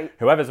like. Great.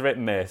 Whoever's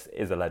written this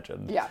is a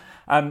legend. Yeah.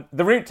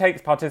 The route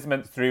takes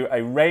participants through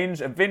a range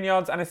of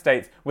vineyards and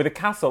estates with a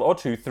castle or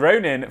two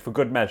thrown in for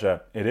good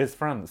measure. It is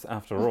France,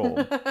 after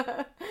all.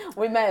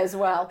 We may as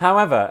well.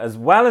 However, as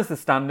well as the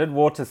standard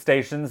water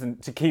stations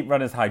and to keep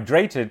runners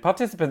hydrated,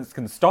 participants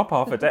can stop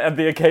off at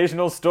the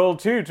occasional stall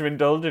too to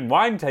indulge in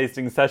wine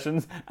tasting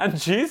sessions and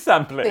cheese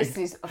sampling. This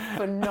is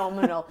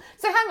phenomenal.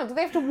 So hang on, do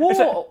they have to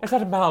walk? Is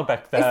that a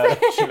Malbec there,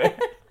 actually?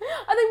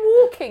 Are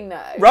they walking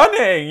though?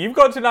 Running! You've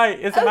got to,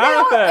 it's a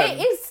marathon!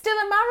 It is still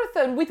a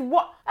marathon with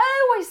what?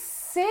 Oh, I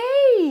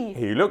see.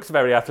 He looks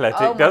very athletic,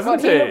 Oh my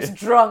doesn't God, he looks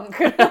drunk.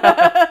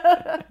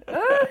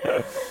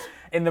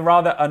 In the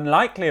rather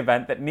unlikely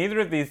event that neither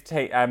of these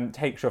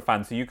takes your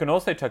fancy, you can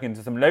also tuck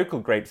into some local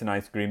grapes and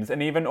ice creams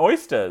and even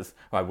oysters.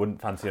 Well, I wouldn't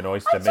fancy an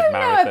oyster I don't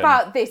mid-marathon. know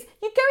about this.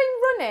 You're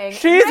going running.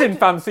 She's in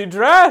fancy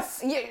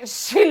dress! Yeah,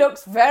 she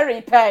looks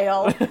very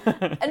pale.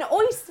 An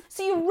oyster.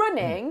 So you're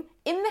running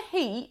in the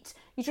heat.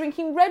 You're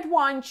drinking red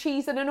wine,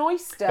 cheese, and an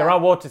oyster. There are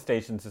water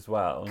stations as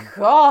well.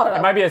 God.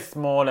 It might be a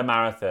smaller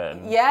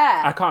marathon.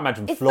 Yeah. I can't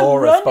imagine It's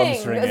Flora the running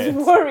sponsoring that's it.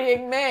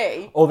 worrying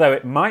me. Although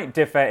it might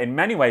differ in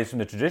many ways from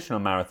the traditional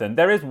marathon,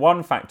 there is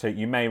one factor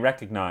you may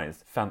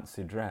recognise.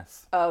 Fancy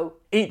dress. Oh,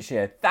 Each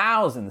year,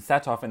 thousands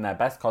set off in their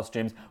best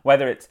costumes,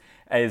 whether it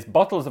is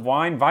bottles of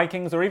wine,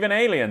 Vikings, or even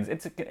aliens.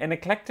 It's an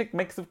eclectic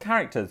mix of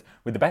characters,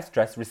 with the best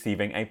dressed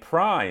receiving a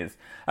prize.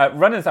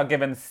 Runners are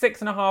given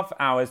 6.5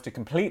 hours to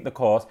complete the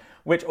course,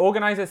 which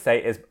organisers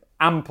say is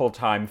ample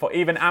time for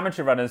even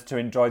amateur runners to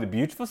enjoy the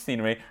beautiful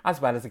scenery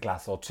as well as a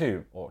glass or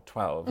two, or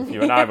 12 if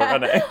you and I were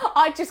running.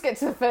 I'd just get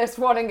to the first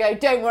one and go,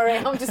 don't worry,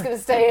 I'm just going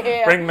to stay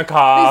here. Bring the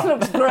car. This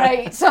looks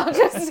great. I'll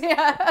just,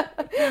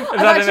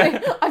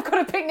 I've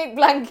got a picnic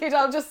blanket,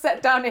 I'll just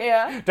sit down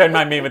here. Don't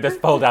mind me with this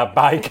fold-out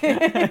bike.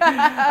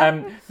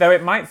 Though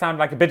it might sound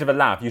like a bit of a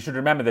laugh, you should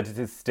remember that it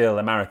is still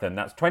a marathon.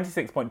 That's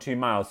 26.2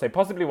 miles, so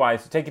possibly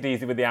wise to take it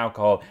easy with the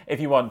alcohol if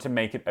you want to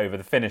make it over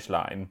the finish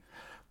line.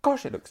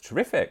 Gosh, it looks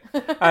terrific.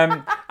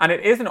 And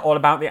it isn't all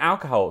about the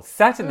alcohol.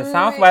 Set in the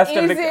southwest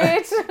of the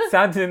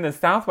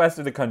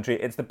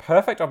country, it's the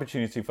perfect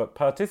opportunity for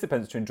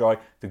participants to enjoy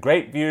the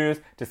great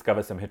views,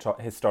 discover some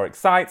historic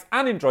sites,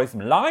 and enjoy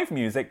some live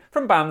music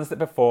from bands that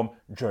perform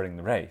during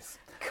the race.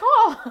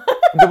 God.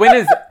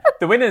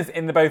 The winners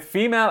in the both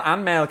female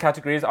and male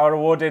categories are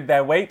awarded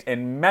their weight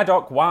in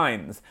Medoc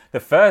wines. The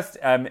first...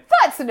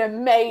 That's an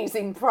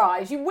amazing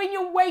prize. You win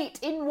your weight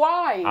in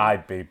wine.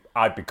 I'd be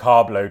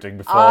carb loading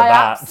before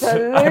that.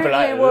 Absolutely I'd be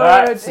like, would.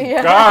 let's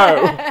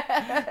go.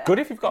 Good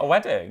if you've got a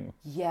wedding.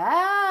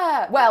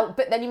 Yeah. Well,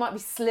 but then you might be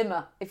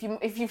slimmer. If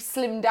you've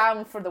slimmed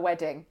down for the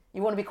wedding,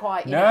 you want to be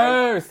quite,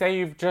 No, say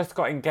you've just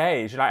got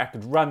engaged. Like, I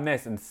could run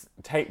this and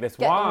take this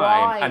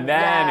wine. And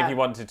then if you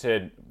wanted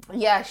to...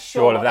 Yeah,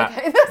 sure. Do all of that.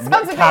 Okay. That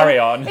sounds Carry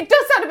on. It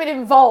does sound a bit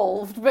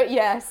involved, but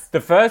yes. The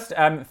first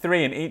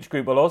 3 in each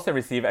group will also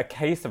receive a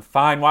case of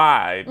fine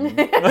wine.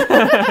 The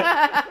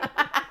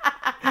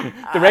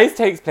race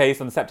takes place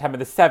on September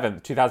the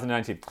 7th,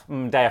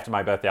 2019. Day after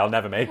my birthday, I'll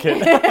never make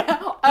it.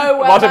 Oh, well,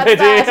 what a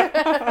pity.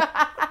 I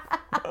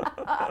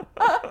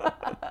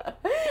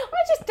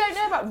just don't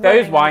know about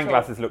those wine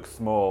glasses look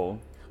small.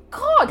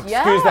 God,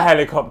 yeah. Excuse the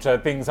helicopter,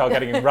 things are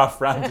getting rough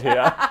round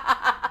here.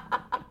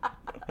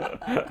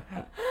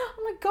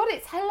 Oh my God,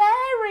 it's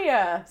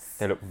hilarious.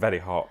 They look very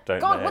hot, don't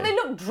they? God, well, they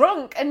look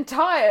drunk and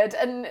tired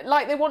and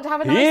like they want to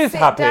have a nice He is sit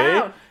happy.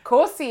 down. Of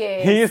course he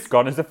is. He is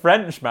gone as a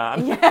French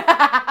man.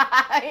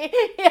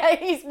 Yeah,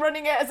 he's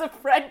running it as a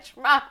French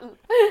man.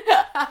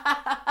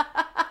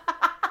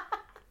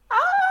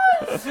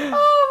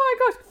 Oh my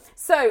gosh.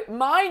 So,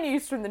 my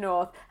news from the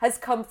north has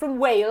come from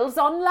Wales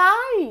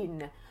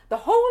Online. The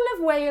whole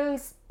of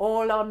Wales,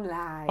 all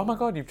online. Oh my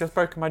God, you've just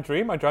broken my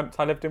dream. I dreamt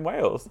I lived in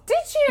Wales. Did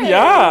you?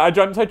 Yeah, I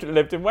dreamt I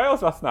lived in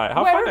Wales last night.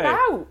 How funny.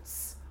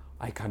 Whereabouts?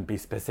 I can't be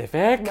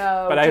specific,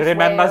 No, but I just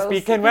remember Wales.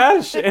 speaking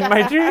Welsh in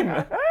my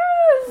dream.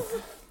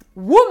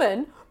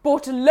 Woman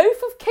bought a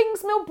loaf of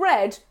Kingsmill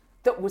bread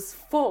that was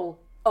full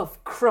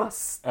of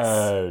crusts.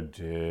 Oh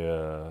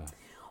dear.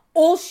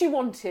 All she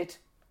wanted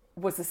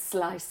was a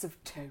slice of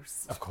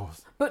toast. Of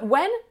course. But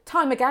when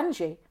Tyma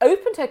Ganji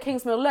opened her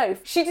Kingsmill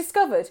loaf, she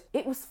discovered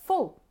it was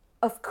full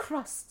of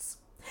crusts.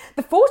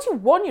 The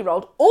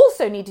 41-year-old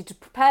also needed to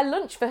prepare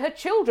lunch for her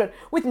children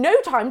with no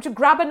time to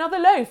grab another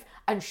loaf,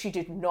 and she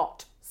did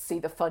not see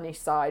the funny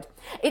side.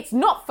 It's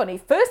not funny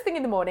first thing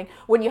in the morning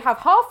when you have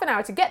half an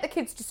hour to get the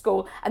kids to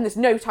school and there's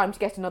no time to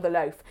get another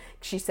loaf,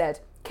 she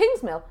said.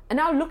 Kingsmill are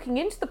now looking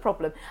into the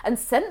problem and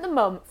sent the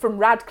mum from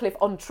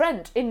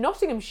Radcliffe-on-Trent in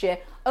Nottinghamshire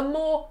a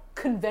more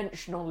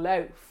conventional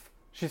loaf.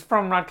 She's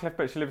from Radcliffe,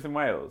 but she lives in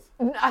Wales.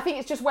 I think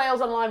it's just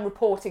Wales Online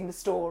reporting the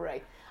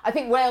story. I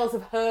think Wales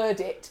have heard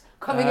it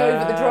coming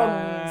over the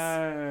drums.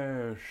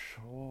 Oh,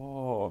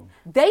 sure.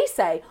 They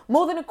say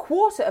more than a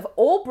quarter of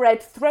all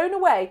bread thrown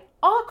away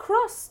are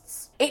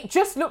crusts. It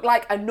just looked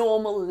like a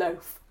normal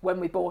loaf when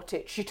we bought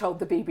it, she told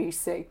the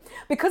BBC.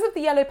 Because of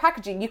the yellow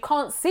packaging, you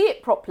can't see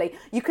it properly.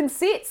 You can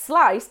see it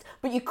sliced,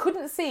 but you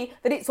couldn't see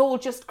that it's all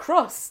just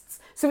crusts.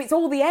 So it's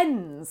all the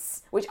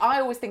ends, which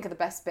I always think are the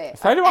best bit.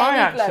 So do I,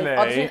 Any loaf.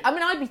 actually. I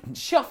mean, I'd be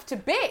chuffed to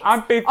bits.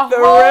 I'd be a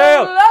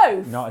thrilled. whole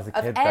loaf. Not as a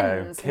of kid, though.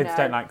 ends, Kids no.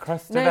 don't like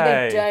crust, do No,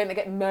 they? they don't. They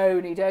get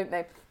moany, don't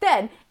they?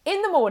 Then,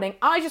 in the morning,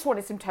 I just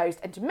wanted some toast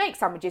and to make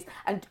sandwiches,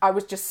 and I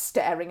was just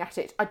staring at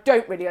it. I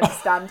don't really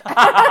understand.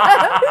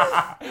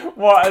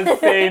 What a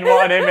scene,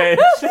 what an image.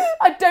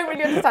 I don't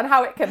really understand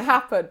how it can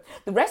happen.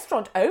 The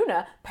restaurant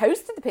owner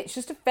posted the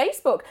pictures to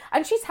Facebook,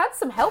 and she's had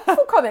some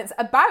helpful comments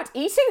about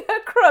eating her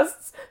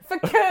crusts for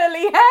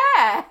curly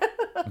hair.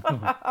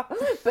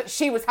 But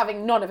she was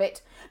having none of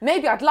it.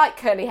 Maybe I'd like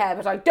curly hair,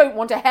 but I don't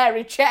want a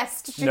hairy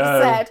chest, she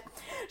said.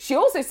 She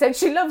also said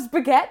she loves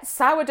baguette,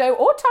 sourdough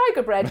or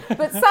tiger bread,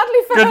 but sadly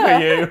for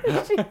her...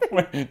 Good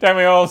for you. Don't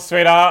we all,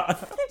 sweetheart?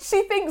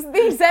 She thinks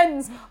these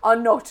ends are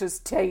not as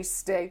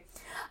tasty.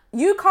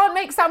 You can't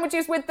make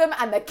sandwiches with them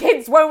and the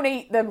kids won't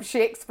eat them,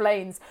 she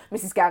explains.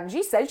 Mrs.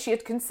 Ganji said she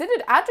had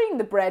considered adding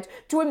the bread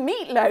to a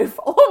meatloaf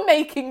or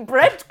making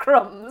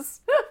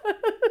breadcrumbs.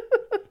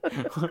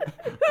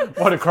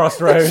 What a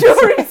crossroads. The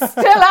jury's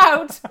still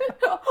out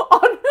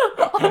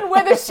on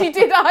whether she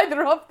did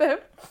either of them.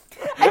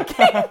 A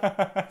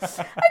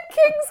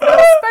Kingsmill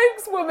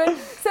spokeswoman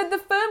said the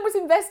firm was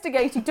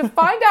investigating to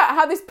find out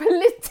how this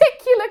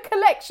particular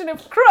collection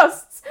of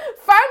crusts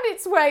found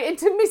its way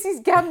into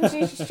Mrs.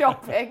 Gamgee's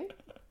shopping.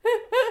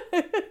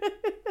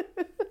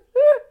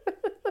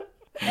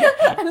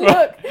 And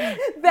look,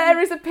 there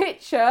is a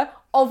picture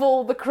of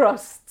all the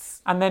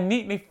crusts. And they're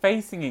neatly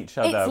facing each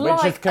other, It's which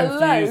like is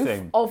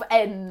confusing. a loaf of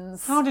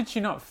ends. How did she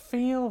not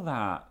feel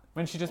that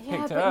when she just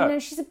picked it but up? you know,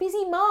 she's a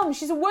busy mum.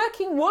 She's a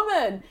working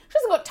woman. She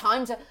hasn't got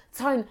time to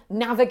try and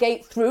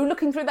navigate through,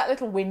 looking through that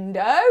little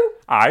window.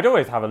 I'd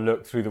always have a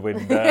look through the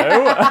window.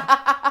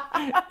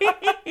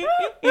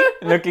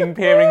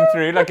 Peering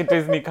through like a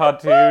Disney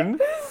cartoon.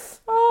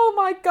 Oh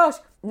my gosh.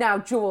 Now,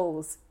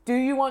 Jules, do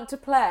you want to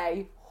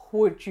play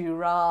Would You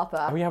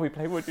Rather? Oh yeah, we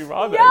play Would You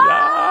Rather.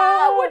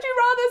 Yeah! Would You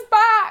Rather's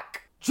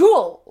back.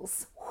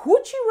 Jules,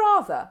 would you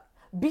rather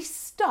be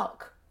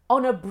stuck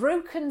on a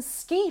broken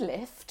ski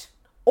lift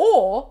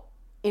or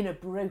in a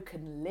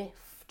broken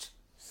lift?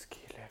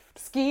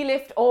 Ski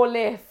lift or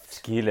lift?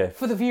 Ski lift.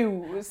 For the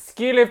views.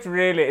 Ski lift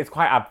really is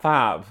quite ab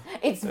fab.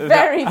 It's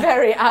very,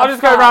 very I'll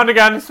just go round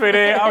again, sweetie.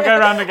 I'll go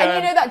round again.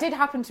 And you know, that did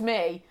happen to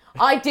me.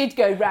 I did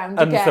go round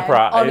again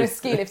Unsurprised. on a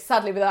ski lift,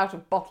 sadly without a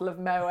bottle of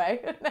Moet.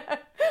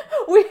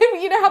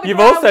 You know how the You've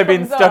ground also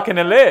been comes stuck up. in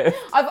a lift.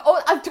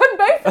 I've done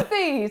both of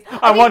these.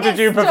 And what didn't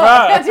did you get prefer?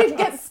 stuck. I didn't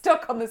get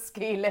stuck on the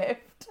ski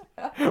lift.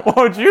 What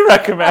would you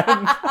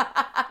recommend?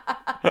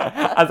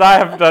 As I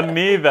have done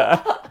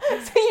neither.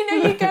 So you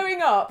know, you're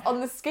going up on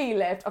the ski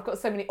lift. I've got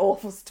so many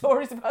awful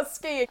stories about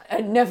skiing.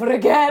 And never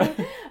again.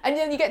 And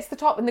then you get to the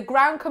top and the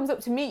ground comes up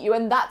to meet you,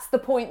 and that's the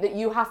point that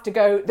you have to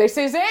go, this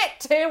is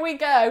it, here we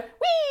go.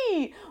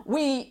 Whee!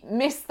 We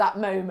missed that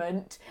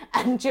moment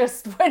and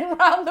just went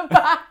round the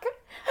back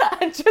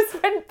and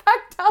just went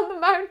back down the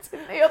mountain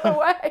the other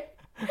way,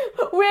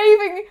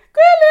 waving,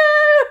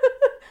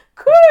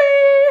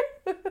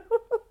 Quilly!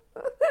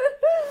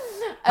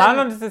 How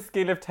long does the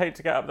ski lift take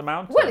to get up the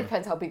mountain? Well, it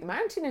depends how big the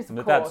mountain is, of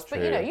No, course. that's But,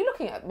 you know, true. you're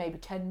looking at maybe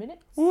 10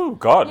 minutes. Ooh,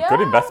 God, good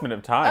Yeah. investment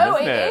of time,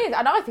 isn't it it? is.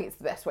 And I think it's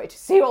the best way to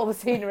see all the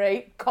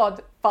scenery.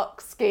 God,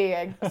 fuck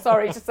skiing.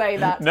 Sorry to say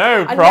that.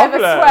 No I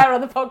problem. never swear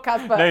on the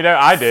podcast, but No, you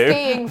don't, I do.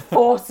 Skiing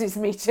forces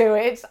me to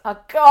it. Oh,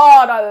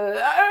 God,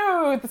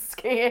 I loathe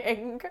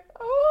skiing.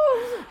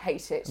 Oh,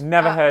 hate it.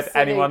 Never heard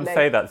anyone Absolutely.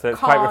 say that, so it's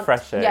quite Can't-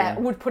 refreshing. Yeah,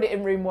 would put it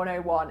in room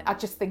 101. I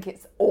just think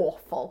it's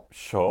awful.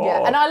 Sure.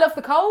 Yeah, and I love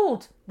the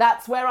cold.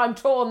 That's where I'm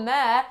torn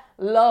there.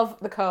 Love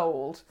the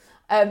cold.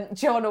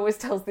 John always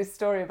tells this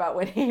story about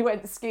when he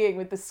went skiing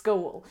with the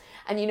school.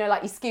 And you know,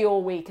 like you ski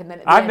all week and then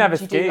at the I've end never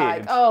you do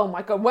like, skied. oh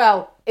my God,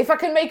 well, if I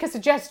can make a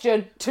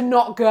suggestion to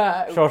not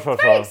go. Sure,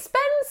 It's very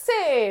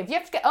expensive. You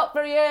have to get up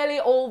very early,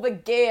 all the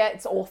gear,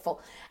 it's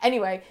awful.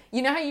 Anyway,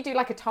 you know how you do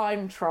like a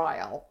time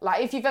trial?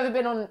 Like if you've ever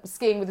been on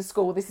skiing with a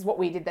school, this is what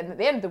we did then. At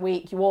the end of the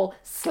week, you all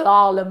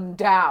slalom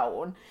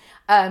down.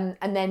 And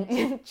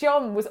then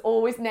John was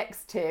always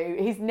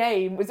his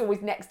name was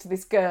always next to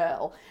this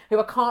girl who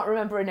I can't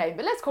remember her name,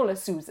 but let's call her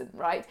Susan,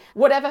 right?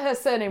 Whatever her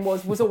surname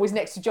was always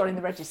next to John in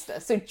the register.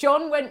 So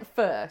John went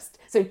first.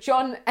 So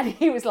John, and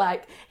he was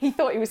like, he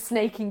thought he was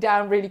snaking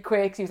down really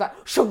quick. He was like,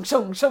 shung,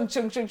 shung, shung,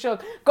 shung, shung, shung.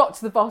 Got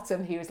to the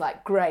bottom. He was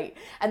like, great.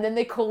 And then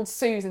they called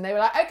Susan. They were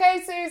like,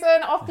 okay,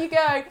 Susan, off you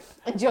go.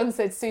 And John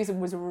said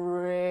Susan was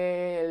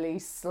really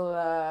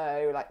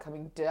slow, like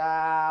coming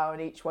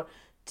down each one.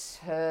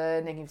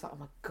 Turning, he was like, oh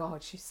my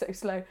God, she's so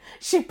slow.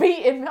 She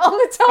beat him on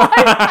the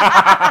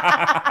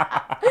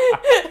time.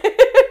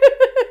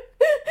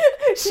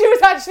 She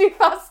was actually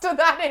faster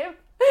than him.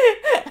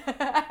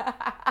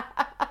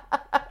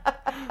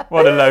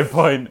 What a low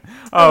point.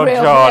 Oh,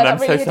 Real, John, yeah, I'm that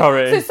so really-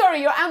 sorry. So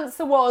sorry, your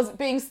answer was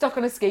being stuck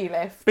on a ski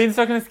lift. Being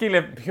stuck in a ski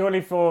lift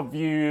purely for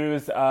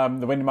views,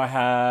 the wind in my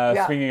hair,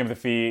 Yeah. swinging of the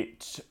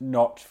feet,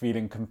 not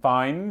feeling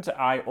confined.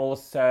 I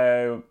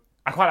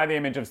quite like the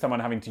image of someone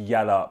having to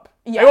yell up.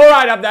 Yeah. Are you all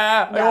right up there?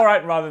 Are you Yeah. all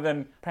right? Rather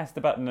than press the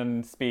button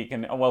and speak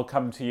and we'll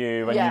come to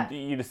you and Yeah.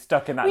 you're just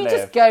stuck in that Well, you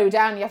lift. just go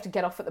down, you have to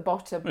get off at the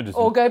bottom. It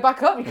doesn't- Or go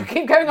back up, you can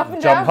keep going up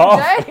and Jump down off,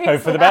 for days. hope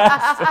for the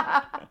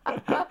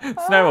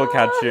best. Snow will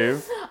catch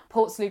you.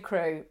 Portslade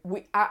crew,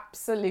 we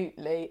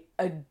absolutely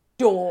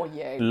adore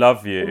you.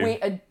 Love you. We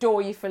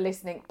adore you for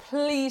listening.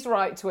 Please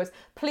write to us.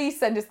 Please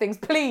send us things.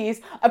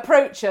 Please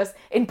approach us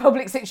in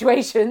public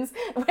situations,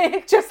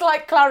 just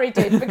like Clary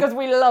did, because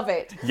we love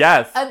it.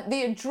 Yes. And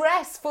the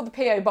address for the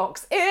PO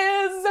Box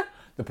is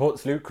The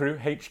Portslade Crew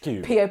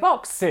HQ. PO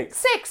Box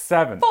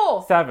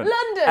 674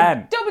 London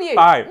N W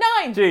 5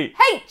 9 G.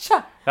 H.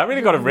 That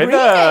really got a Remix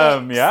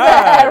rhythm. there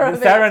Yeah. of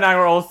Sarah it. and I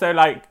were also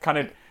like kind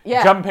of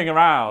Yeah. jumping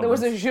around. There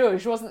was a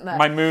zhuzh, wasn't there?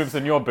 My moves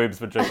and your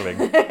boobs were juggling.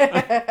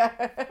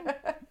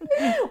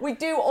 We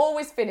do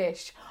always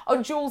finish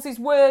on Jules's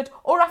word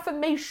or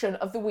affirmation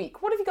of the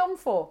week. What have you gone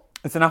for?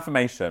 It's an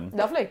affirmation.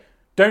 Lovely.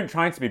 Don't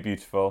try to be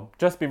beautiful.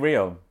 Just be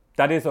real.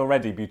 That is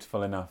already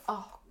beautiful enough.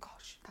 Oh,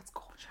 gosh, that's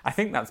gorgeous. I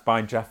think that's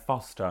by Jeff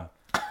Foster.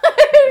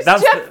 Who's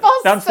That's Jeff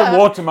Foster? That's the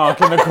watermark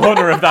in the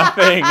corner of that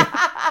thing.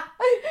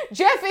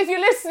 Jeff, if you're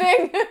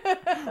listening.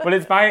 Well,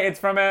 it's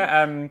from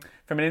an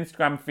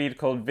Instagram feed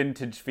called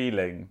Vintage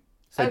Feeling.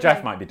 So Okay.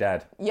 Jeff might be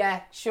dead.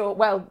 Yeah, sure.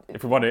 Well,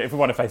 If we want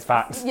to face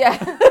facts. yeah.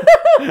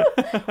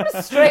 What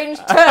a strange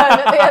turn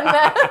at the end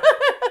there.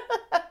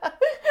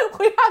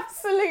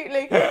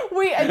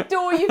 We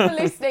adore you for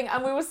listening,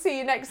 and we will see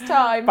you next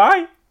time.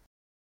 Bye.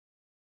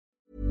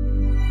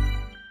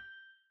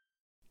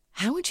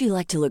 How would you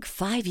like to look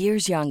 5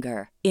 years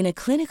younger? In a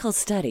clinical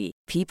study,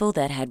 people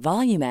that had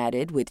volume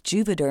added with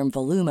Juvederm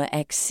Voluma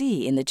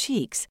XC in the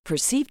cheeks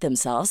perceived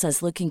themselves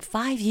as looking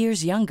 5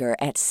 years younger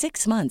at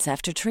 6 months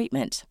after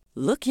treatment.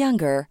 Look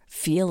younger,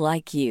 feel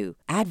like you.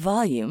 Add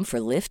volume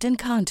for lift and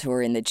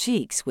contour in the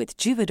cheeks with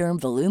Juvederm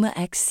Voluma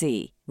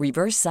XC.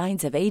 Reverse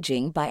signs of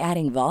aging by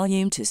adding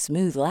volume to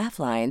smooth laugh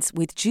lines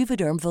with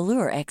Juvederm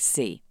Volure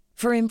XC.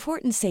 For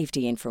important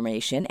safety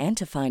information and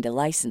to find a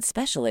licensed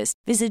specialist,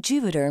 visit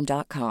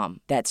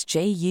Juvederm.com. That's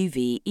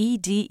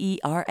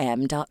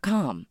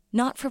JUVEDERM.com.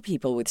 Not for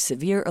people with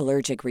severe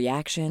allergic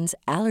reactions,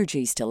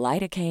 allergies to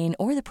lidocaine,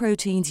 or the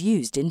proteins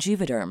used in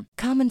Juvederm.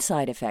 Common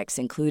side effects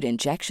include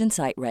injection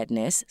site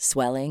redness,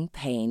 swelling,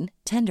 pain,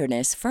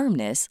 tenderness,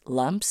 firmness,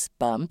 lumps,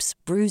 bumps,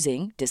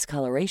 bruising,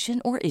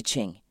 discoloration, or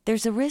itching.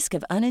 There's a risk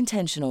of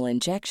unintentional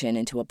injection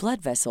into a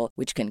blood vessel,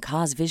 which can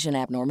cause vision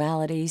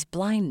abnormalities,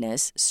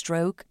 blindness,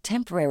 stroke,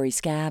 temporary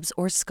scabs,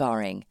 or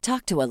scarring.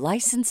 Talk to a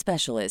licensed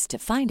specialist to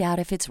find out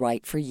if it's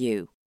right for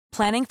you.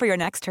 Planning for your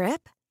next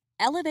trip?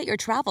 Elevate your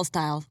travel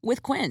style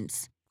with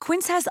Quince.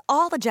 Quince has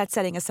all the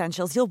jet-setting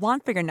essentials you'll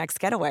want for your next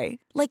getaway,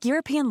 like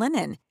European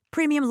linen,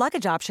 premium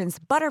luggage options,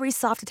 buttery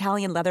soft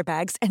Italian leather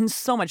bags, and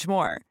so much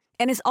more.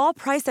 And is all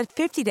priced at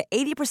 50 to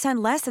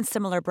 80% less than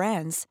similar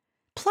brands.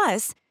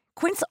 Plus,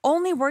 Quince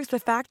only works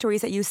with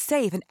factories that use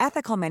safe and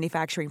ethical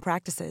manufacturing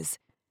practices.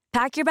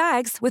 Pack your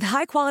bags with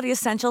high-quality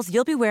essentials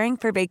you'll be wearing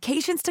for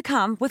vacations to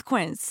come with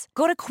Quince.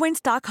 Go to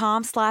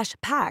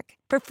quince.com/pack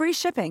for free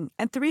shipping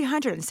and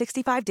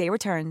 365-day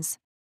returns.